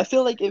But yeah, I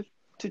feel like if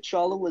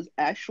T'Challa was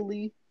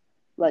actually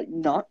like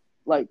not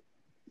like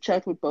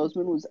Chadwick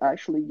Boseman was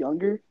actually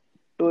younger,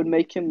 it would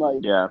make him like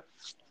yeah.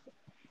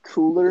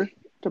 cooler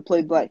to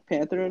play Black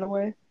Panther in a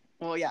way.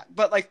 Well, yeah,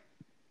 but like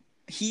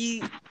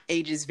he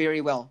ages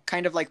very well,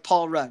 kind of like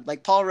Paul Rudd.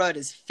 Like Paul Rudd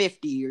is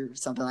 50 or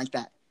something like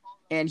that,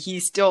 and he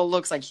still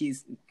looks like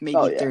he's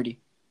maybe 30.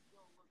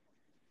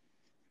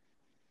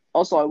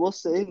 Also, I will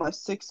say my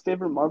sixth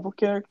favorite Marvel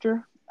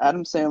character,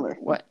 Adam Sandler.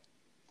 What?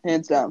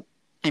 Hands down.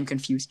 I'm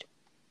confused.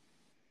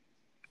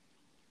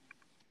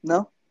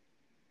 No?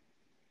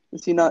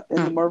 Is he not in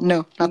the Marvel?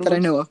 No, not that I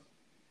know of.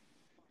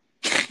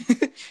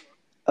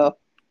 Oh,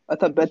 I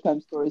thought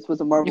Bedtime Stories was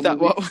a Marvel You thought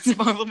movie. what was a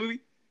Marvel movie?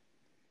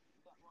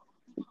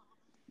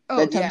 Oh,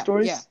 Bedtime yeah,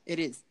 Stories? yeah, it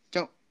is.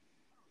 Don't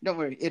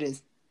worry, it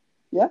is.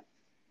 Yeah?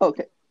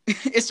 Okay.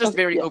 It's just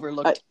very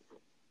overlooked.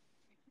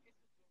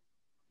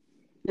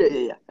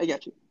 Yeah. I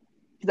got you.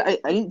 'Cause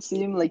I didn't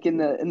see him like in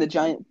the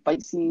giant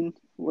fight scene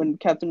when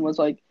Captain was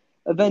like,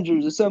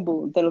 Avengers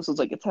assemble, and Thanos was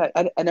like attack.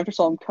 I never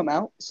saw him come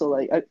out, so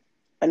like I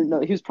didn't know.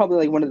 He was probably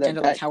like one of the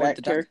Kinda like Howard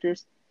the Duck.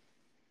 characters.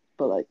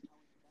 But like,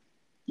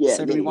 yeah.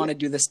 So do we want to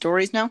do the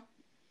stories now?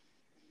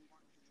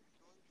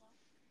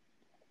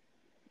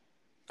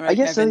 All right, I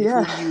guess Evan, so.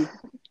 Yeah.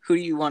 Who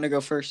do you want to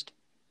go first?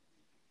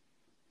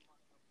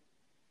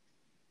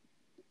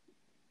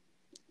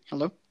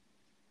 Hello?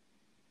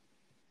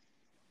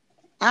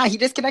 Ah, he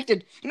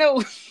disconnected.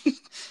 No.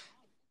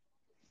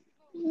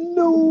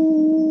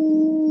 No.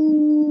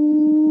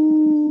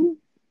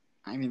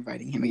 I'm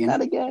inviting him again.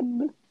 Not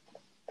again.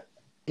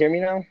 Hear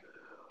me now?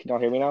 Can y'all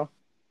hear me now?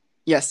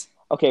 Yes.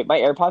 Okay, my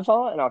AirPod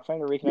fell, and I was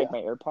trying to reconnect my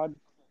AirPod,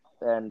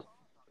 and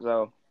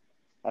so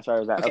that's where I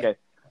was at. Okay.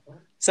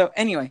 So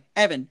anyway,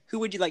 Evan, who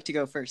would you like to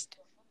go first?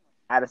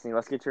 Addison,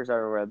 let's get yours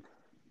over with.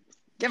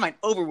 Get mine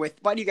over with.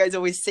 Why do you guys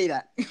always say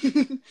that?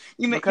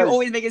 You Because-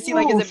 always make it seem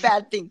like it's a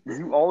bad thing.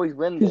 You always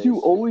win this. Because you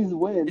always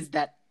win. Is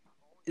that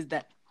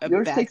a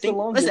Yours bad takes the thing?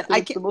 longest, Listen, so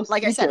it's the most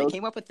like I said, I detailed.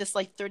 came up with this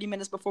like 30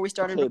 minutes before we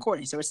started Okay.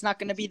 recording, so it's not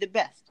going to be the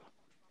best.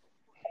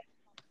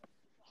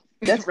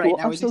 That's right cool.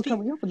 now I'm as still we speak.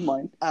 coming up with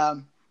mine.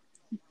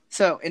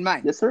 So in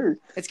mine, Yes, sir.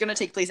 it's going to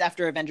take place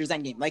after Avengers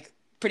Endgame, like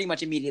pretty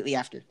much immediately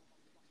after.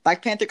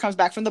 Black Panther comes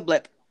back from the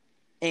blip,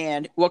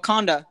 and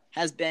Wakanda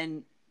has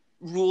been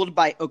ruled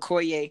by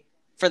Okoye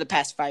for the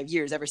past 5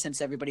 years, ever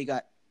since everybody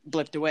got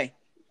blipped away.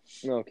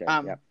 Okay.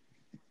 Yeah.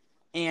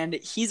 And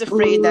he's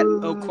afraid that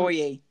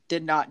Okoye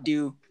did not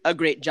do a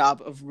great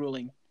job of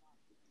ruling,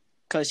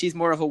 because she's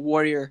more of a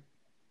warrior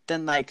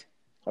than like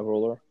a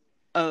ruler.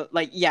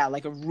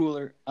 like a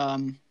ruler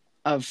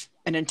of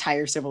an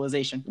entire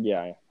civilization.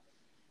 Yeah.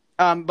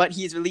 But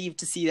he's relieved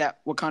to see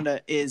that Wakanda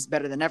is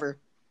better than ever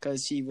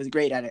because she was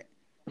great at it.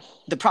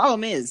 The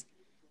problem is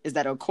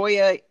that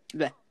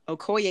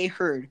Okoye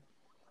heard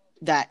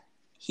that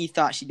he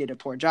thought she did a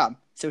poor job,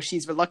 so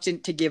she's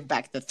reluctant to give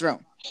back the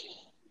throne.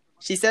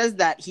 She says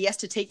that he has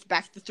to take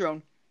back the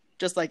throne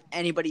just like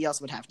anybody else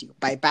would have to,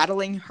 by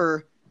battling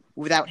her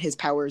without his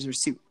powers or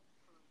suit.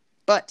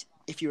 But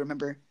if you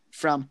remember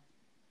from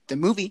the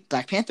movie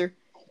Black Panther,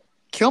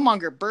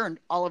 Killmonger burned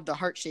all of the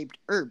heart-shaped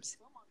herbs.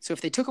 So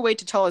if they took away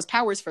T'Challa's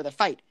powers for the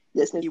fight,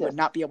 he would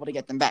not be able to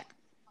get them back.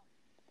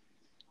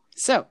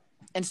 So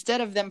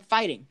instead of them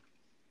fighting,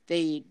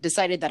 they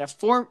decided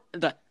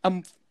that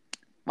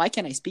why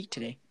can't I speak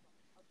today?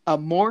 A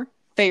more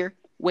fair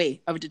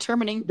way of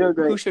determining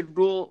who should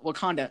rule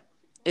Wakanda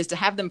is to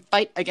have them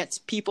fight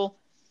against people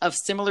of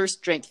similar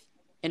strength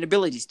and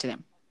abilities to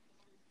them.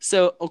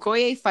 So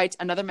Okoye fights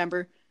another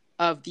member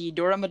of the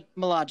Dora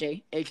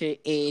Milaje,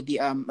 aka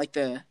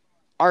the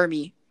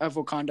army of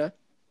Wakanda,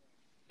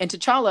 and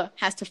T'Challa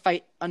has to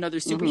fight another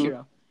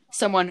superhero,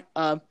 someone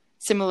of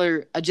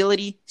similar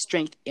agility,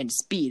 strength, and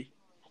speed.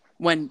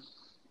 I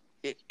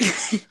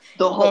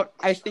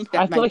think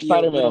that might be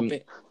Spider-Man. A little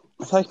bit.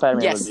 I feel like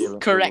Spider-Man yes, would be able to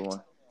correct.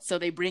 more. So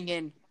they bring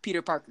in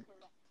Peter Parker.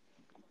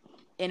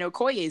 In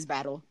Okoye's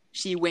battle,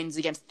 she wins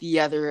against the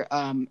other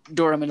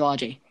Dora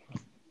Milaje.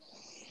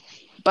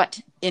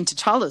 But in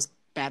T'Challa's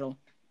battle,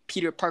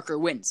 Peter Parker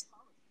wins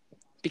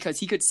because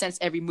he could sense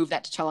every move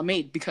that T'Challa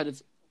made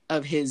because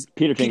of his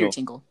Peter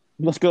Tingle.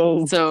 Let's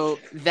go. So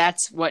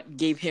that's what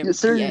gave him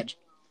the edge.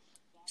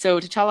 So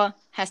T'Challa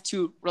has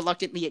to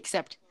reluctantly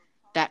accept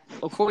that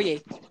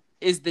Okoye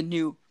is the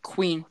new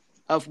queen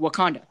of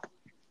Wakanda.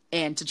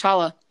 And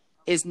T'Challa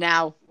is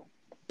now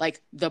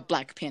like the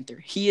Black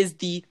Panther. He is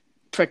the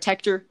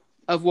protector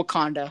of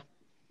Wakanda,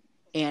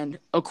 and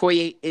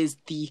Okoye is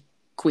the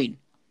queen.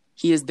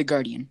 He is the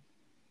guardian.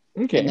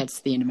 Okay. And that's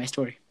the end of my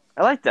story.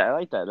 I like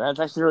that. That's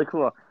actually really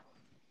cool.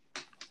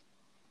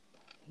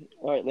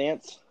 All right,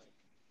 Lance,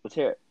 let's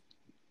hear it.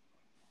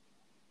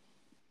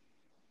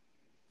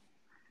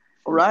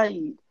 All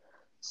right.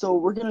 So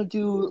we're going to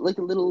do like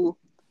a little,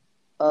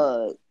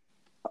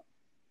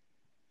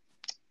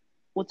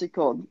 what's it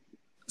called?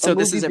 So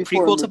this is a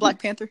prequel to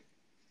Black Panther?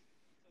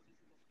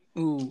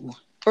 Ooh.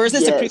 Or is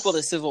this a prequel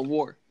to Civil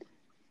War?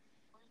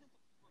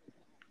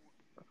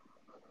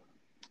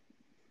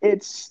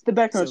 It's the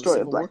background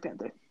story of Black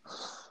Panther.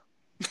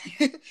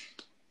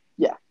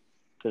 Yeah.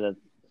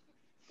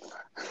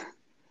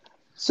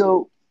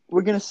 So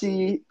we're going to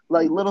see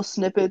like little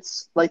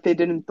snippets like they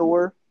did in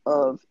Thor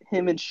of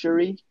him and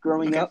Shuri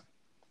growing up.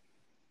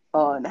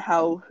 on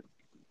how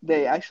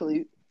they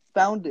actually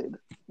founded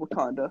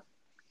Wakanda,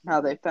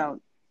 how they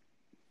found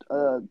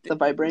the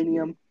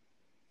vibranium,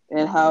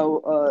 and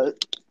how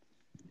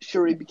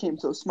Shuri became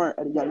so smart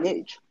at a young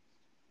age.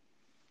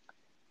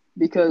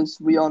 Because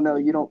we all know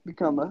you don't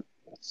become a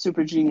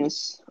super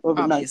genius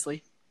overnight.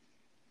 Obviously.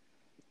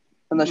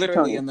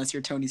 Unless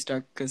you're Tony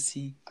Stark, because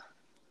he...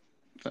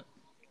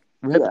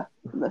 Yeah,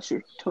 unless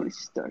you're Tony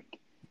Stark.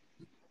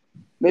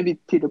 Maybe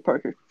Peter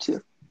Parker,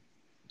 too.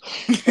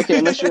 Okay,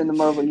 unless you're in the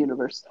Marvel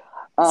Universe.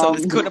 So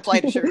this could apply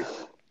to Shuri.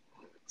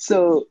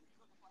 So,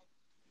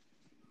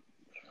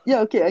 yeah,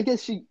 okay, I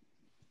guess she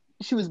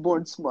was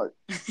born smart.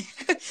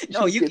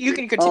 No, you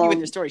can continue with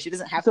your story. She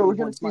doesn't have to be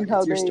born smart.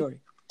 It's your story.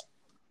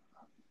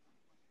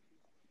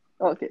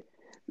 Okay,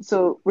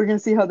 so we're going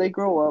to see how they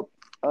grow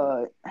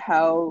up,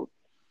 how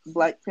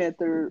Black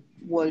Panther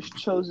was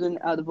chosen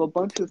out of a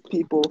bunch of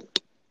people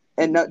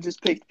and not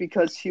just picked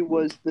because he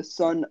was the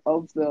son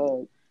of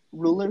the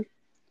ruler.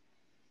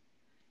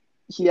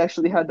 He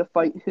actually had to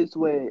fight his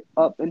way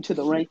up into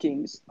the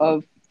rankings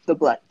of the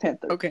Black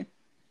Panther. Okay.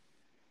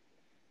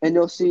 And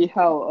you'll see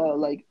how,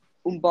 like,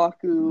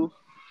 M'Baku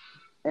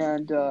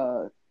and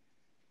the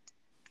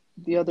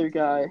other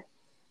guy...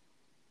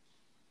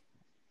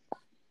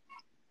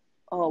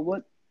 Oh,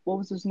 what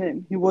was his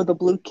name? He wore the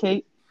blue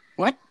cape.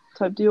 What?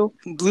 Type deal?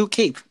 Blue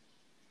cape.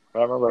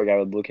 I remember a guy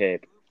with blue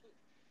cape.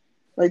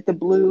 Like the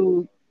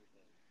blue...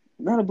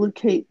 Not a blue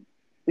cape.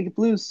 Like a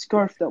blue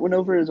scarf that went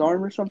over his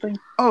arm or something.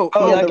 Oh,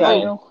 that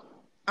guy.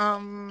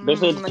 Rhino.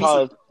 Basically,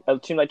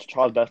 it seemed like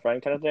Charles' best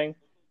friend kind of thing.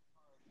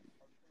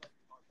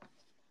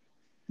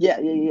 Yeah,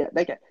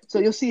 that guy. So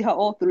you'll see how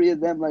all three of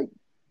them, like,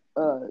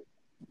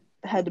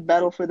 had to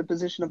battle for the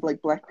position of,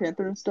 like, Black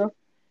Panther and stuff.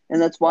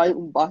 And that's why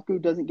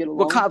M'Baku doesn't get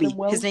along with them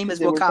well. His name is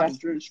Wakabi. Wakabi.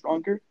 Faster and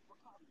stronger.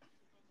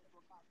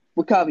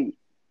 Wakabi.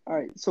 All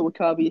right, so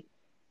Wakabi.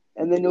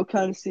 And then you'll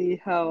kind of see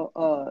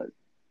how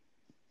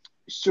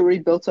Shuri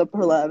built up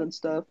her lab and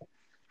stuff,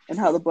 and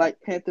how the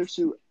Black Panther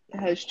suit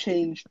has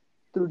changed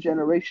through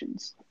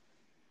generations.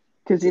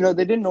 Because, you know,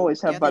 they didn't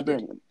always have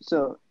vibranium.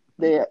 So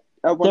they, at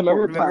one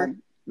point in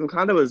time...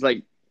 Wakanda was,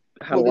 like,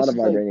 had a lot of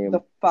vibranium.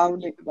 Like the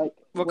founding, like,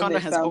 Wakanda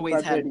has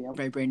always had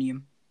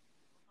vibranium.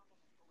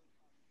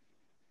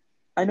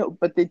 I know,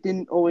 but they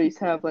didn't always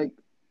have, like,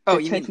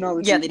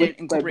 technology. Yeah, they didn't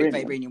incorporate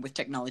vibranium with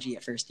technology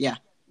at first. Yeah.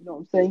 You know what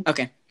I'm saying?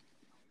 Okay.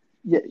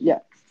 Yeah.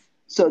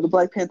 So the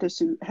Black Panther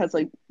suit has,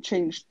 like,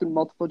 changed through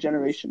multiple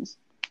generations.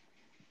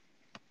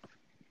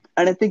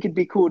 And I think it'd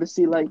be cool to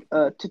see, like,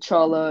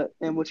 T'Challa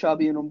and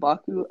W'Kabi and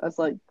M'Baku as,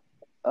 like,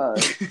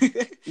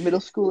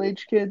 middle school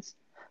age kids,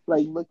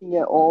 like, looking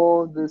at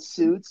all the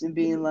suits and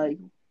being like,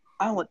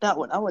 I want that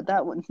one.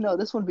 No,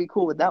 this one would be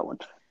cool with that one.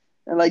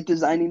 And, like,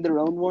 designing their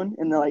own one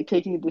and, like,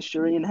 taking it to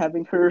Shuri and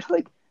having her,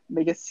 like,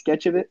 make a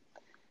sketch of it.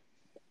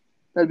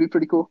 That'd be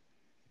pretty cool.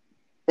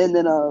 And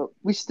then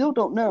we still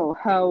don't know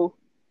how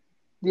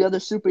the other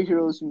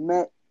superheroes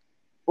met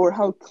or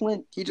how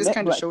Clint He just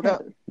kind of showed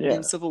up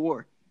in Civil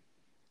War.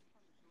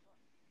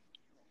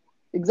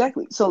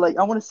 Exactly. So, like,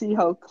 I want to see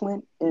how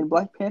Clint and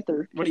Black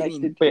Panther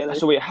connected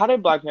together. Wait, how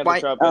did Black Panther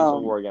show up in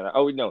Civil War again?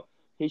 Oh, no.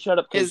 He showed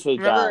up because his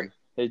dad.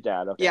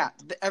 Okay. Yeah,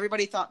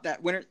 everybody thought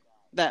that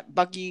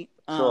Bucky...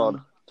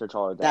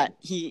 T'Challa that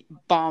he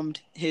bombed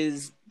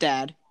his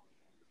dad.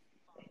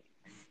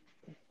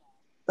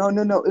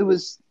 No. It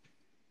was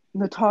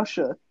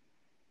Natasha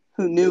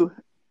who knew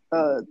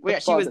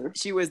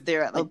she was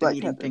there at, like, the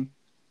meeting thing.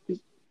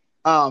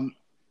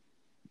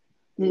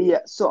 Yeah.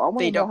 So I want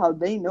to know how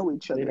they know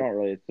each other. They don't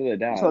really. It's their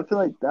dad. So I feel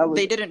like that was...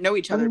 They didn't know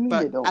each other,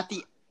 but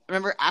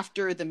remember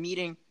after the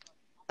meeting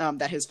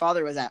that his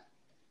father was at,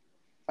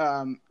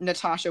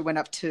 Natasha went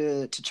up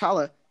to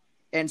T'Challa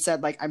and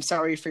said, like, I'm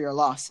sorry for your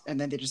loss. And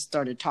then they just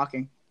started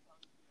talking.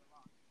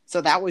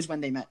 So that was when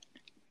they met.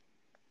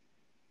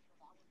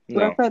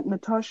 But I thought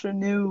Natasha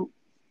knew...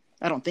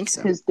 I don't think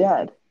so. His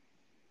dad.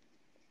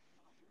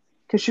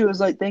 Because she was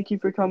like, thank you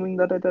for coming,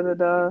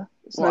 da-da-da-da-da.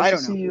 It's nice to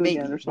see you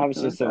again, or something. I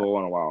haven't seen Civil War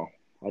in a while.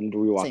 I need to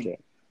rewatch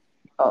it.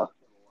 Oh.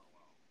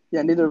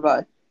 Yeah, neither have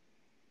I.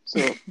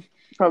 So,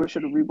 probably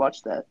should have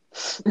rewatched that.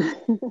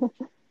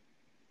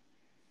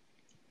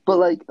 But,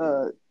 like,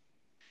 I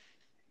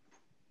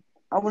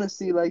want to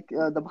see, like,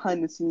 the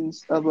behind the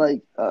scenes of,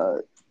 like,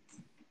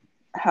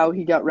 how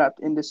he got wrapped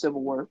into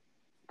Civil War.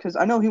 Because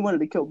I know he wanted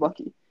to kill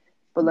Bucky.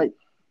 But, like,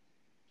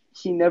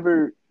 we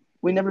never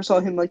saw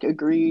him, like,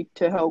 agree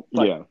to help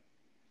fight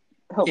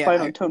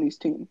on Tony's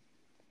team.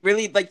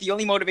 Really, like, the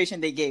only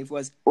motivation they gave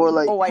was,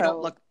 I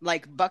don't look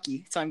like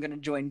Bucky, so I'm going to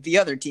join the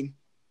other team.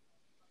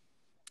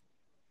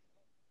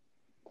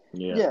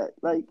 Yeah,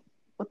 like,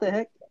 what the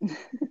heck?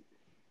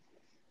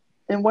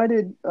 And why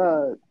did...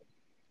 So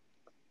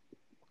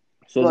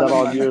is that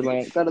all of your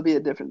Lance? That'll be a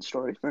different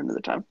story for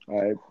another time.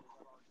 All right.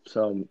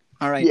 So...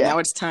 All right, now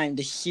it's time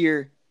to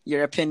hear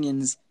your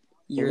opinions,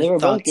 your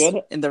thoughts,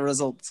 and the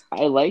results.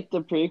 I like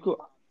the prequel.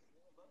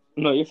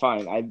 No, you're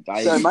fine. Mine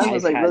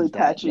was, like, really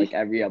patchy. Like,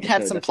 every episode. It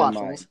had some plot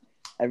holes.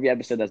 Every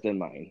episode that's been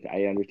mine.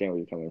 I understand where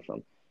you're coming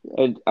from.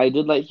 And I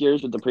did like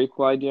yours with the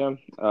prequel idea.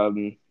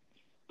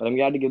 But but I'm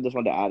glad to give this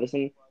one to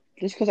Addison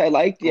just because I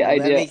like the Oh,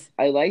 that idea. makes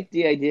I like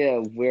the idea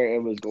of where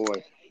it was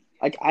going.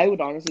 Like I would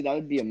honestly, that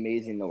would be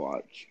amazing to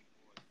watch.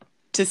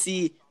 to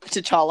see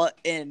T'Challa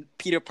and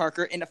Peter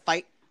Parker in a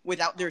fight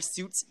without their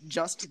suits,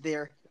 just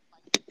their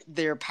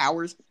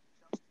powers.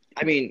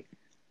 I mean,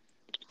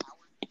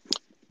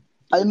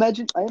 I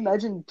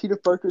imagine Peter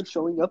Parker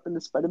showing up in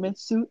the Spider-Man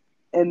suit,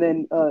 and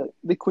then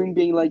the Queen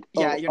being like,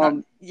 "Oh, Yeah, you're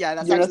not. Yeah,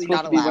 that's you're not actually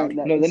supposed not to be allowed. wearing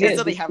that." no, then That's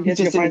so they have. he has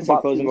to just in find his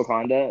some clothes in boxers.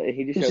 Wakanda.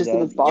 He just He's shows just in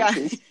up. his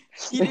boxers.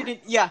 He didn't.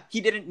 Yeah,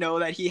 he didn't know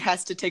that he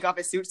has to take off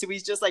his suit, so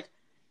he's just like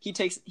he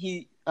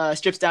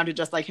strips down to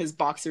just like his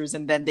boxers,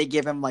 and then they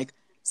give him like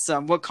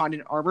some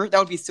Wakandan armor. That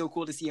would be so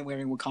cool to see him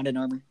wearing Wakandan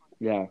armor.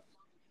 Yeah.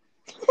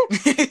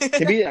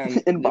 Maybe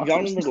In y'all boxers.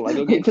 remember the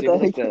Lego games? What They the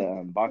had like heck?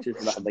 the boxes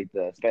that had like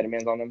the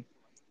Spider-Mans on them.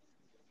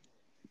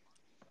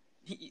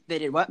 They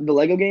did what? The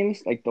Lego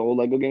games, like the old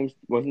Lego games,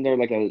 wasn't there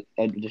like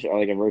just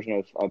like a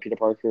version of Peter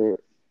Parker?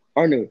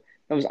 Or no,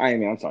 that was Iron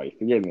Man. I'm sorry,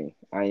 forgive me.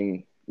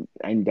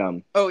 I'm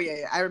dumb. Oh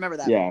yeah, I remember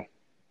that. Yeah.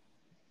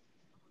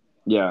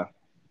 Yeah.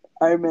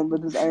 Iron Man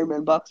with his Iron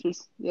Man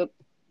boxers. Yep.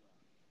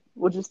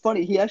 Which is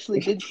funny. He actually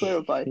did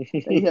clarify that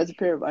he has a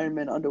pair of Iron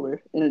Man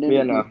underwear in an interview.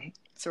 Yeah, no.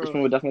 So, This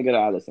one would definitely go to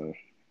Addison.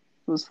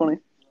 It was funny.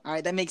 all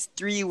right, that makes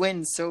 3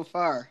 wins so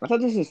far. I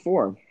thought this was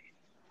 4.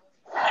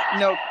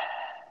 Nope.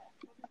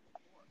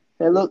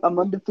 Hey, look, I'm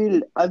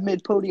undefeated. I've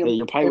made podium Hey,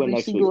 you'll probably win every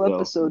next single week, though.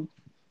 episode.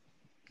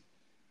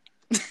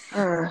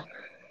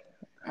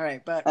 All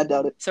right, but I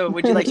doubt it. so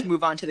would you like to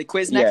move on to the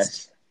quiz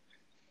next? Yes.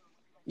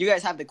 You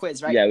guys have the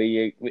quiz, right? Yeah,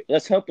 we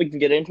let's hope we can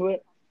get into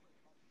it.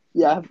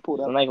 Yeah, I have it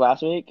pulled up. Unlike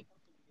last week.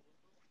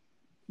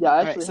 Yeah, I All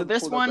right, actually so have it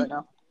this pulled one up right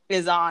now.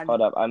 is on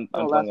Hold up, I'm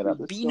Oh, pulling it last up.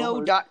 week was so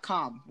hard.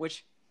 Beano.com,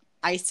 which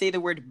I say the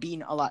word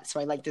bean a lot, so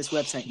I like this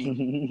website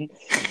name.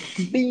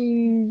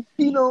 Bean,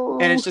 Pino,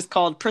 And it's just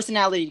called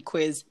Personality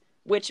Quiz.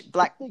 Which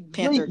Black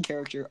Panther Great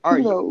character are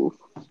you?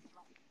 Pino.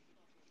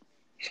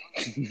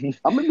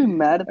 I'm gonna be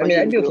mad if I mean,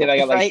 I'd be okay if I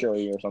got If like I-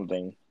 Shirley or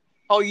something.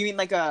 Oh, you mean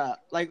like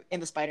in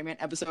the Spider-Man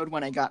episode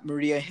when I got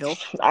Maria Hill?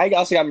 I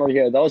also got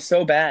Maria. That was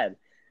so bad.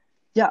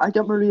 Yeah, I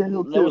got Maria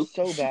Hill That too. was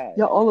so bad.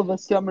 Yeah, all of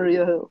us got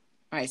Maria Hill.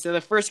 All right, so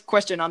the first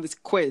question on this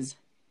quiz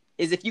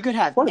is if you could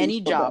have Funny, any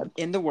so job bad.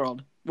 in the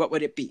world, what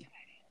would it be?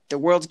 The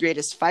world's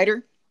greatest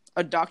fighter,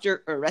 a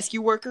doctor or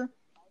rescue worker,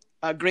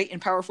 a great and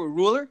powerful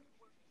ruler,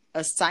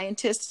 a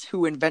scientist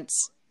who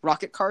invents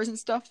rocket cars and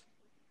stuff,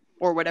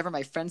 or whatever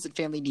my friends and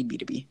family need me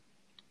to be.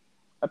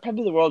 I'd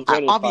probably be the world's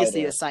greatest Obviously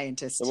fighter. a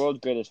scientist. The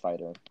world's greatest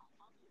fighter.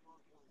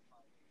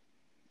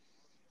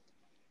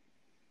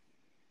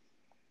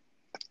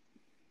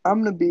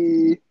 I'm gonna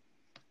be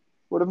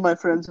whatever my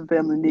friends and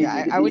family need Yeah,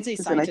 me to I be, would say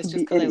 'cause then I scientist can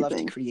just be because I love to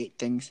anything. create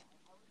things.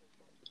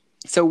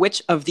 So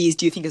which of these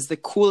do you think is the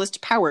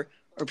coolest power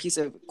or piece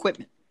of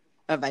equipment?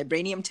 A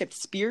vibranium-tipped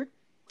spear,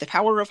 the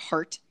power of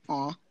heart,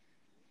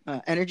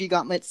 energy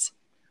gauntlets,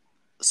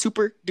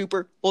 super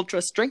duper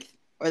ultra strength,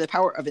 or the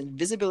power of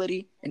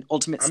invisibility and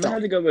ultimate I'm gonna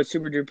have stealth? to go with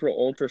Super Duper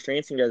Ultra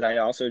Strength because I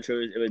also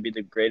chose it would be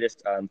the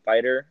greatest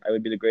fighter. I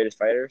would be the greatest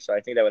fighter, so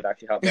I think that would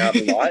actually help me out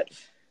a lot.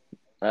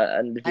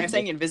 I'm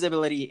saying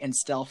invisibility and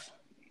stealth.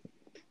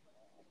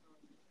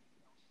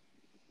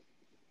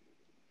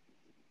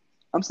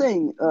 I'm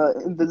saying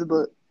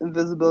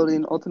invisibility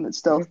and ultimate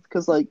stealth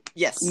because like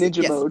Yes. ninja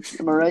yes. mode.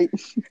 Am I right?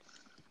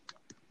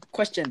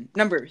 Question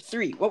number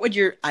 3. What would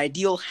your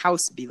ideal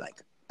house be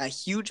like? A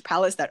huge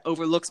palace that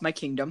overlooks my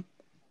kingdom.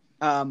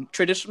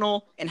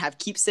 Traditional and have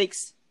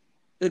keepsakes.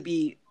 It would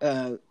be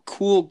a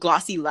cool,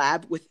 glossy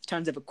lab with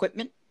tons of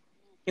equipment.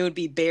 It would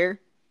be bare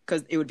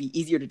because it would be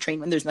easier to train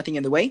when there's nothing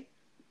in the way.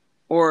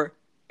 Or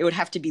it would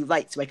have to be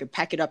light so I could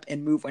pack it up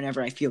and move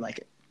whenever I feel like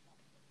it.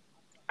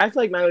 I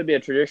feel like mine would be a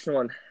traditional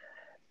one.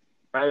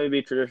 Mine would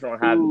be traditional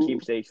and have Ooh.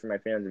 keepsakes for my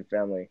friends and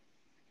family.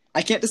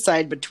 I can't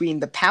decide between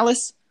the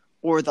palace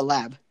or the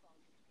lab.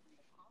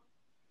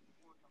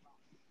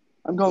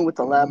 I'm going with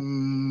the lab.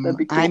 That'd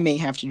be cool. I may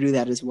have to do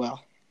that as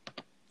well.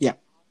 Yeah.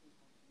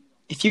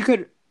 If you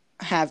could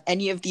have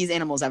any of these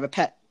animals have a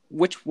pet,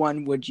 which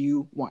one would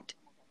you want?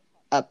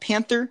 A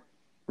panther,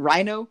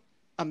 rhino,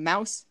 a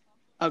mouse,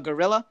 a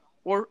gorilla,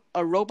 or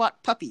a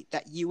robot puppy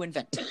that you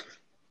invent?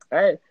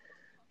 I'd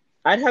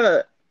have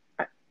a.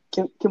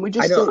 Can we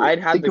just I know, say I'd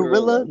have the the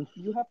gorilla? gorilla.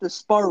 You have to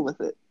spar with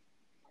it.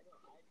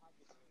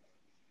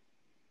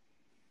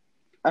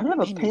 I'd have a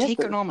Man, you're taking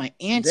panther. all my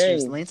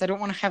answers, Dang. Lance. I don't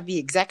want to have the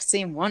exact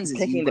same ones as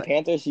Picking you. the but-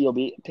 Panther, so you'll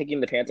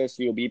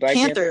be Black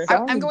Panther.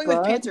 Panther. I'm going with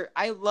Bud. Panther.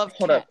 I love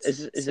Hold up, cats.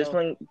 is this so-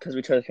 one because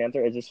we chose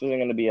Panther? Is this one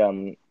going to be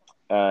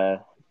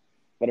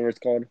whatever it's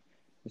called?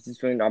 Is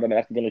this one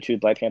automatically going to choose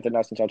Black Panther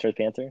now since I chose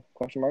Panther?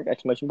 Question mark!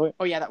 Exclamation point!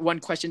 Oh yeah, that one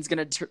question's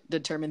gonna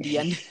determine the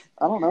end.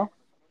 I don't know.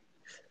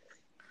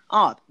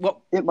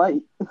 Well, It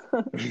might.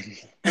 I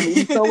mean,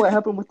 you saw what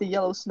happened with the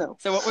yellow snow.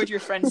 so what would your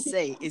friends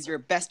say is your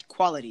best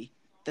quality?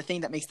 The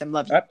thing that makes them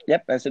love you?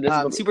 Yep. So this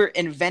is Super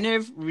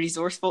inventive,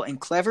 resourceful, and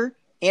clever,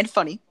 and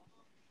funny.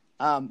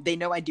 They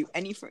know I'd do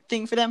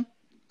anything for them.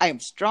 I am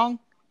strong.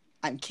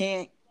 I'm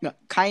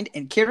kind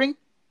and caring.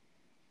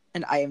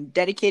 And I am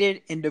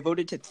dedicated and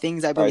devoted to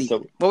things I believe.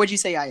 so- in. What would you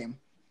say I am?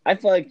 I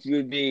feel like you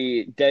would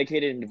be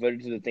dedicated and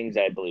devoted to the things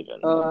that I believe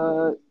in.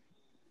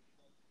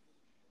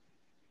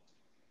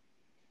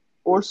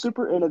 Or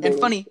super innovative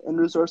funny. and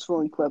resourceful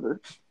and clever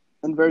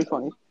and very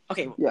funny.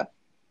 Okay. Yeah.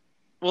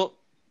 Well,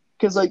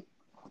 because like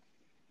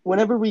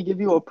whenever we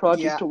give you a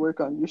project Yeah. to work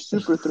on, you're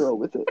super thrilled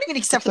with it. what do you mean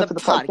except for the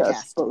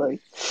podcast? But like,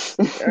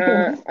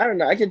 I don't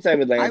know. I could side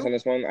with Lance on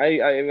this one. I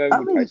would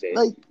probably say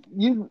like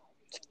you.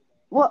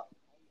 Well,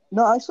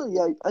 no, actually,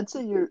 yeah, I'd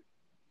say you're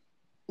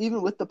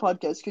even with the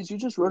podcast because you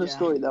just wrote a Yeah.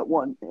 story that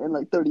won in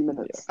like 30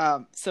 minutes.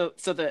 So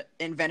the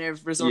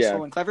inventive,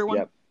 resourceful, and clever one.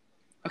 Yep.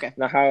 Okay.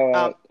 Now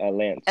how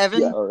Lance?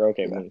 Evan. Yeah.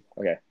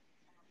 Okay.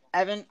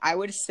 Evan, I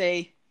would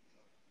say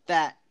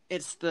that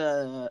it's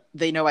the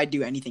they know I'd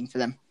do anything for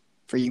them,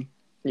 for you.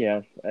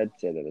 Yeah, I'd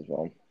say that as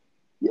well.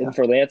 Yeah. And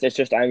for Lance, it's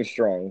just I'm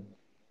strong.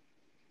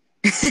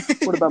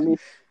 What about me?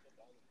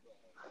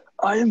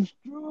 I am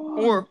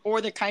strong.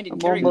 Or the kind and I'm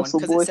caring all one,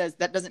 because muscle boy. it says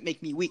that doesn't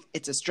make me weak;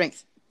 it's a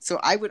strength. So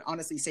I would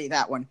honestly say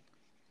that one.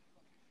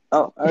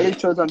 Oh, I already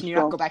chose I'm Can you not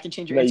strong. go back and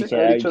change your No, you answer? I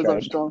already can't. chose You I'm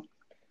tried.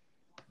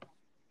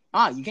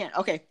 strong. You can't.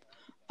 Okay.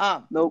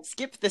 Nope.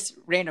 Skip this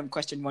random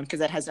question one because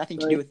that has nothing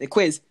to Right. do with the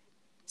quiz.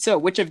 So,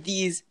 which of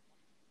these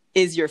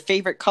is your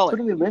favorite color?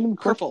 Putting a random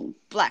Purple, question.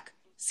 black,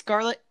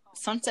 scarlet,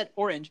 sunset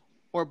orange,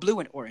 or blue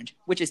and orange,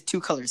 which is 2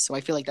 colors. So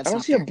I feel like that's I don't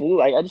not see a fair.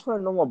 blue. I just want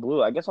a normal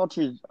blue. I guess I'll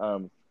choose.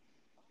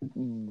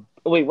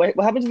 Wait, what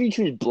happens if you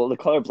choose blue, the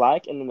color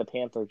black, and then the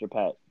panther is your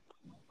pet?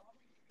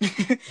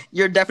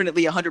 You're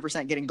definitely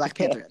 100% getting Black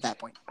Panther at that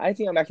point. I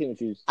think I'm actually gonna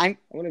choose. I'm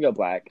gonna go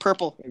black.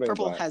 purple. I'm gonna go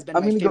Purple black. has been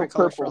I'm my gonna go favorite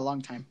color for a purple.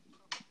 long time.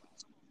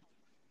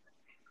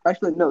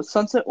 Actually, no,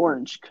 sunset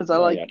orange because I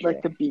Oh, like gotcha.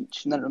 like the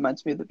beach, and that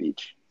reminds me of the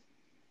beach.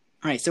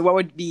 All right. So what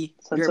would be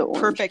Sunset your orange.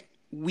 perfect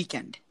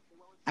weekend?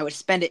 I would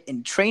spend it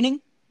in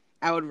training.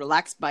 I would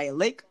relax by a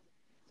lake.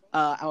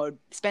 I would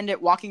spend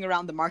it walking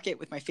around the market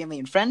with my family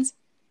and friends.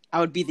 I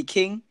would be the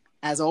king,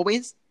 as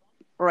always.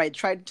 Or I'd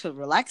try to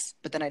relax,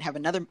 but then I'd have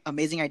another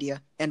amazing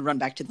idea and run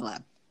back to the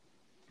lab.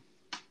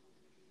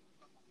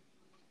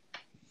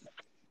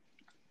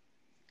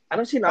 I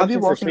don't see an I'll be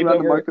option for walking around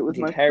the sleepover market with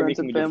the my entire friends weekend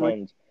and with your family.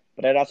 friends,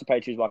 but I'd also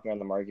probably choose walking around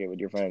the market with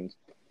your friends.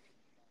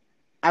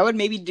 I would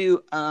maybe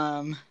do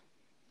the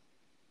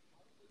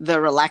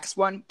relax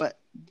one, but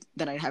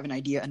then I'd have an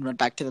idea and run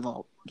back to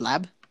the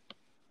lab.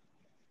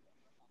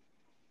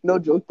 No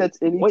joke. That's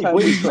anytime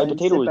Wait, you try my and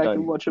potato sit is back done.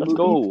 and watch a Let's movie.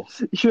 go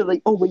You're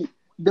like, oh wait,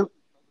 no.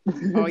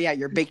 Oh yeah,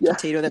 your baked Yeah.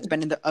 potato that's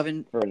been in the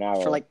oven. for an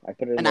hour. For like I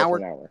put it in an there hour?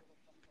 for an hour,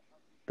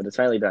 but it's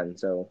finally done.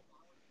 So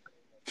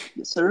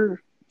Yes, sir.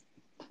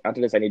 after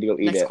this, I need to go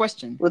eat Next it.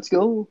 question. Let's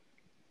go.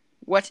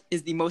 What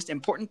is the most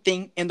important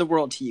thing in the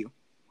world to you?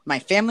 My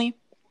family,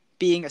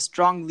 being a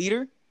strong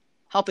leader,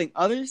 helping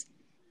others,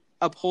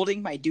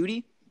 upholding my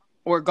duty,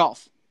 or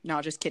golf?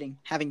 No, just kidding.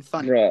 Having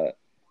fun. Bruh,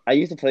 I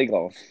used to play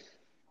golf.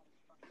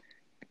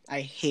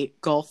 I hate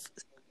golf.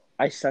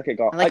 I suck at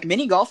golf. I like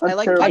mini golf. I I'm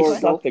like terrible I at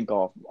putt-putt. golf. sucked at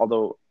golf.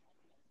 Although,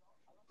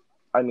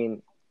 I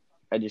mean,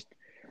 I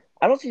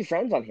don't see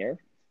friends on here.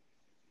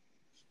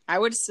 I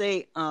would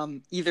say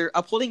either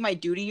upholding my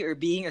duty or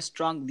being a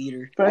strong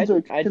leader, Friends I'd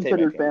are say my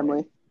considered family.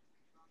 family.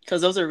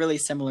 because those are really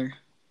similar.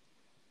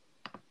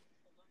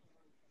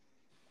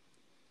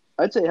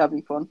 I'd say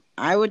having fun.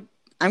 I'm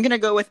gonna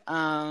go with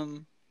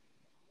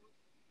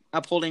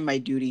upholding my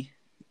duty.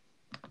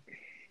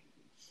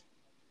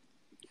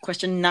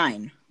 Question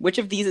 9. Which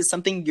of these is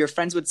something your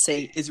friends would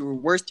say is your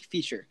worst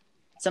feature?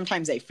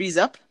 Sometimes I freeze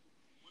up.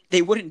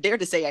 They wouldn't dare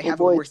to say I have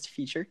a boy. worst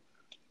feature.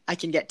 I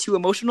can get too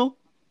emotional.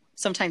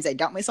 Sometimes I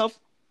doubt myself,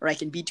 or I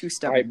can be too All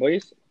stubborn. right,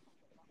 boys.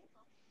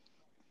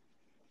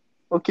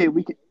 Okay,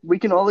 we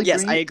can all agree.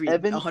 Yes, I agree,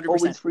 Evan 100%.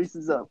 always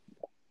freezes up.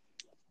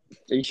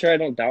 Are you sure I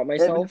don't doubt Evan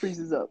myself?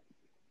 freezes up.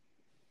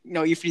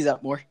 No, you freeze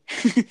up more.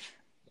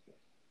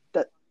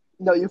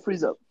 No, you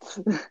freeze up.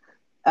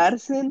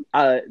 Addison,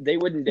 They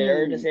wouldn't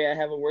dare to say I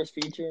have a worse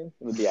feature. It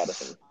would be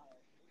Addison.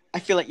 I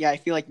feel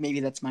like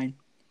maybe that's mine.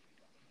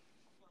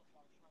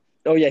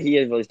 Oh yeah, he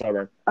is really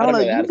stubborn. I don't know,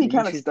 Addison, you'd be you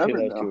kinda choose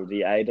stubborn, those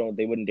two.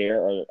 They wouldn't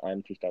dare, or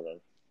I'm too stubborn.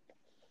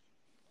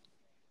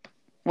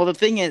 Well, the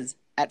thing is,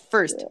 at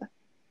first, Yeah.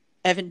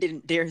 Evan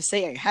didn't dare to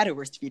say I had a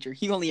worst feature.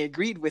 He only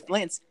agreed with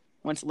Lance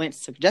once Lance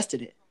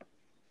suggested it.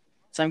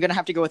 So I'm gonna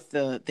have to go with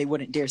they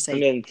wouldn't dare say.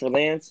 And then for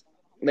Lance,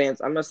 I'm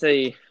gonna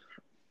say,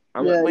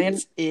 Yeah,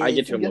 Lance is. I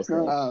get too I guess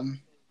emotional.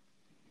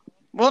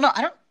 Well, no,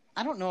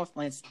 I don't know if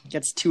Lance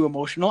gets too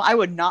emotional. I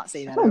would not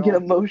say that. I don't at get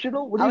all.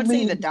 emotional. What do I you would say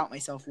mean? the doubt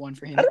myself one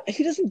for him.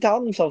 He doesn't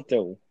doubt himself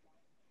though.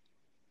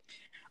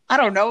 I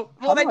don't know.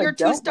 Well, How then do I you're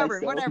too doubt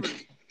stubborn. myself? Whatever.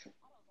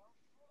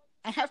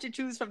 I have to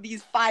choose from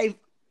these 5.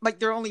 Like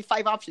there are only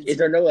 5 options. Is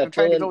there no I'm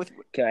trying to go with.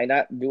 Can I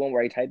not do one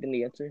where I type in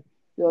the answer?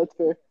 Yeah, that's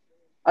fair.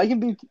 I can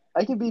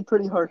be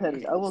pretty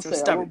hard-headed. I will So say I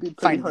stubborn. will be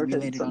pretty Finally, we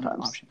hard-headed landed on an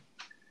sometimes. option.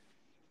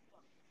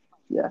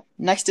 Yeah.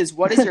 Next is,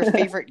 what is your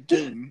favorite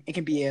game? It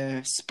can be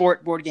a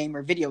sport, board game,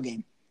 or video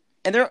game.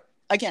 And there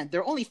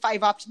are only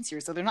 5 options here,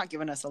 so they're not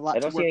giving us a lot I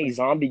to don't work see any with.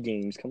 zombie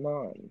games. Come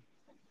on.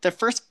 The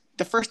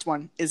first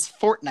one is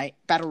Fortnite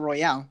Battle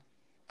Royale,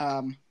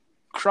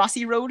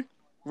 Crossy Road,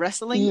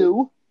 Wrestling,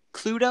 You.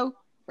 Cluedo,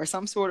 or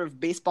some sort of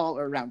baseball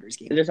or rounders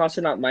game. There's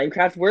also not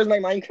Minecraft. Where's my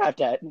Minecraft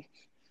at?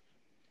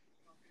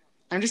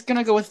 I'm just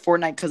gonna go with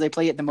Fortnite because I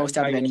play it the most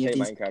out of any of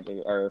these.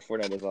 Minecraft or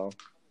Fortnite as well.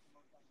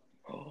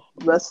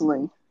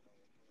 Wrestling.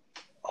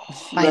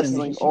 Finally.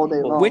 Wrestling all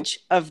day long. Which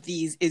of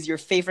these is your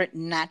favorite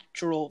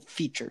natural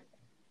feature?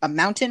 A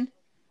mountain,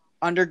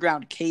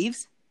 underground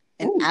caves,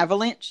 an Ooh.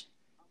 avalanche,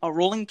 a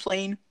rolling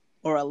plain,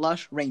 or a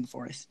lush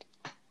rainforest?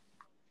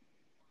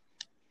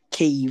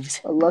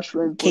 Caves. A lush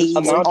rainforest. Caves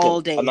A mountain.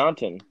 all day. A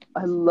mountain.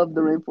 I love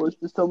the rainforest.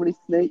 There's so many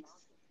snakes.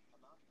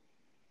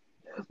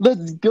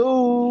 Let's go.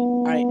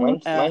 All right,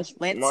 Mine's-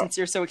 Lance, since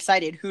you're so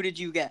excited, who did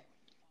you get?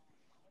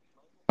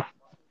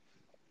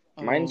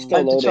 Mine's Oh. still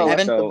I'm loading, T'Challa,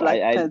 the so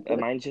Black Panther.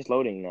 mine's just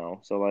loading now.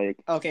 So like,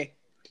 Okay.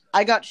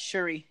 I got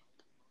Shuri.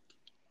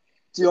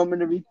 Do you want me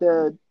to read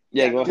the?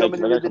 yeah, Yeah, go do you ahead. want me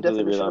to 'Cause I read the completely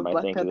definition read of my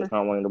Black thing 'cause Panther? it's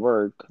not wanting to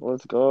work.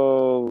 Let's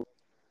go.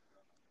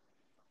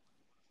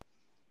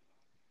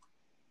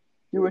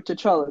 You are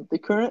T'Challa, the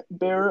current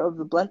bearer of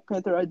the Black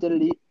Panther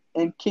identity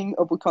and King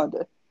of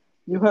Wakanda.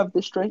 You have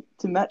the strength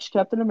to match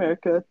Captain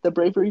America, the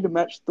bravery to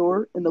match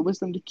Thor, and the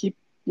wisdom to keep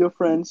your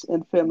friends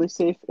and family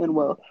safe and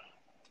well.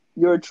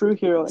 You're a true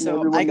hero, and So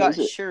everyone I got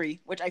knows it. Shuri,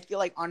 which I feel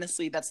like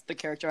honestly that's the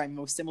character I'm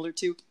most similar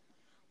to.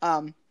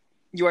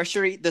 You are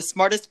Shuri, the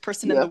smartest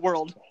person in Yeah. the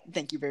world.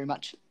 Thank you very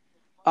much.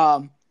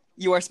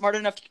 You are smart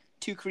enough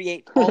to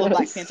create all of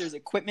Black Panther's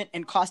equipment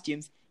and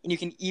costumes, and you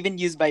can even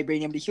use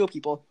vibranium to heal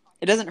people.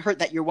 It doesn't hurt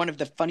that you're one of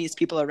the funniest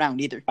people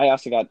around either. I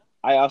also got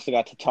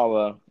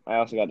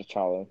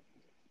T'Challa.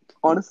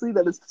 Honestly,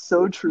 that is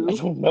so I true.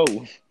 don't know.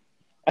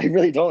 I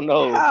really don't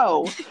know.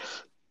 How?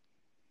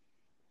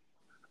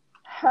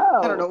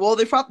 How? I don't know. Well,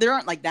 there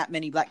aren't like that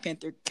many Black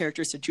Panther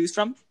characters to choose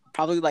from.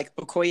 Probably like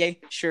Okoye,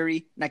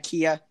 Shuri,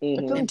 Nakia,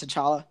 Mhm. and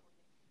T'Challa.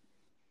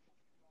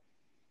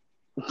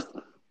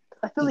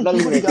 I feel He's like not he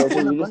even would a have got character.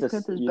 one of You're Black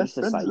Panther's just best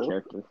a friends, side though.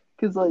 character.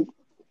 Because, like,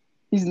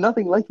 he's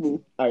nothing like me.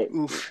 All right,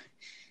 Oof.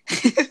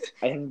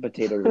 I have a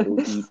potato to go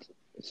eat.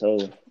 So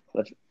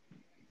let's.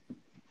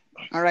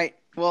 All right.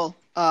 Well,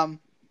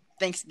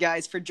 thanks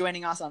guys for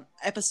joining us on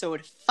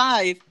episode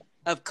 5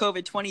 of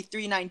COVID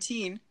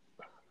 2319.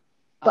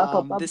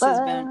 This has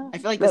been. I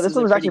feel like Yeah, this this was a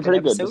one was pretty actually pretty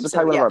good. episode. This is So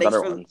probably yeah, one of our thanks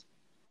better for ones.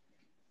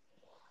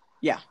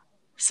 yeah.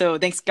 So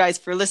thanks guys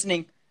for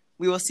listening.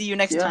 We will see you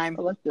next Yeah, time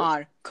I like this.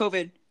 on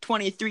COVID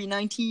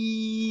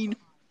 2319.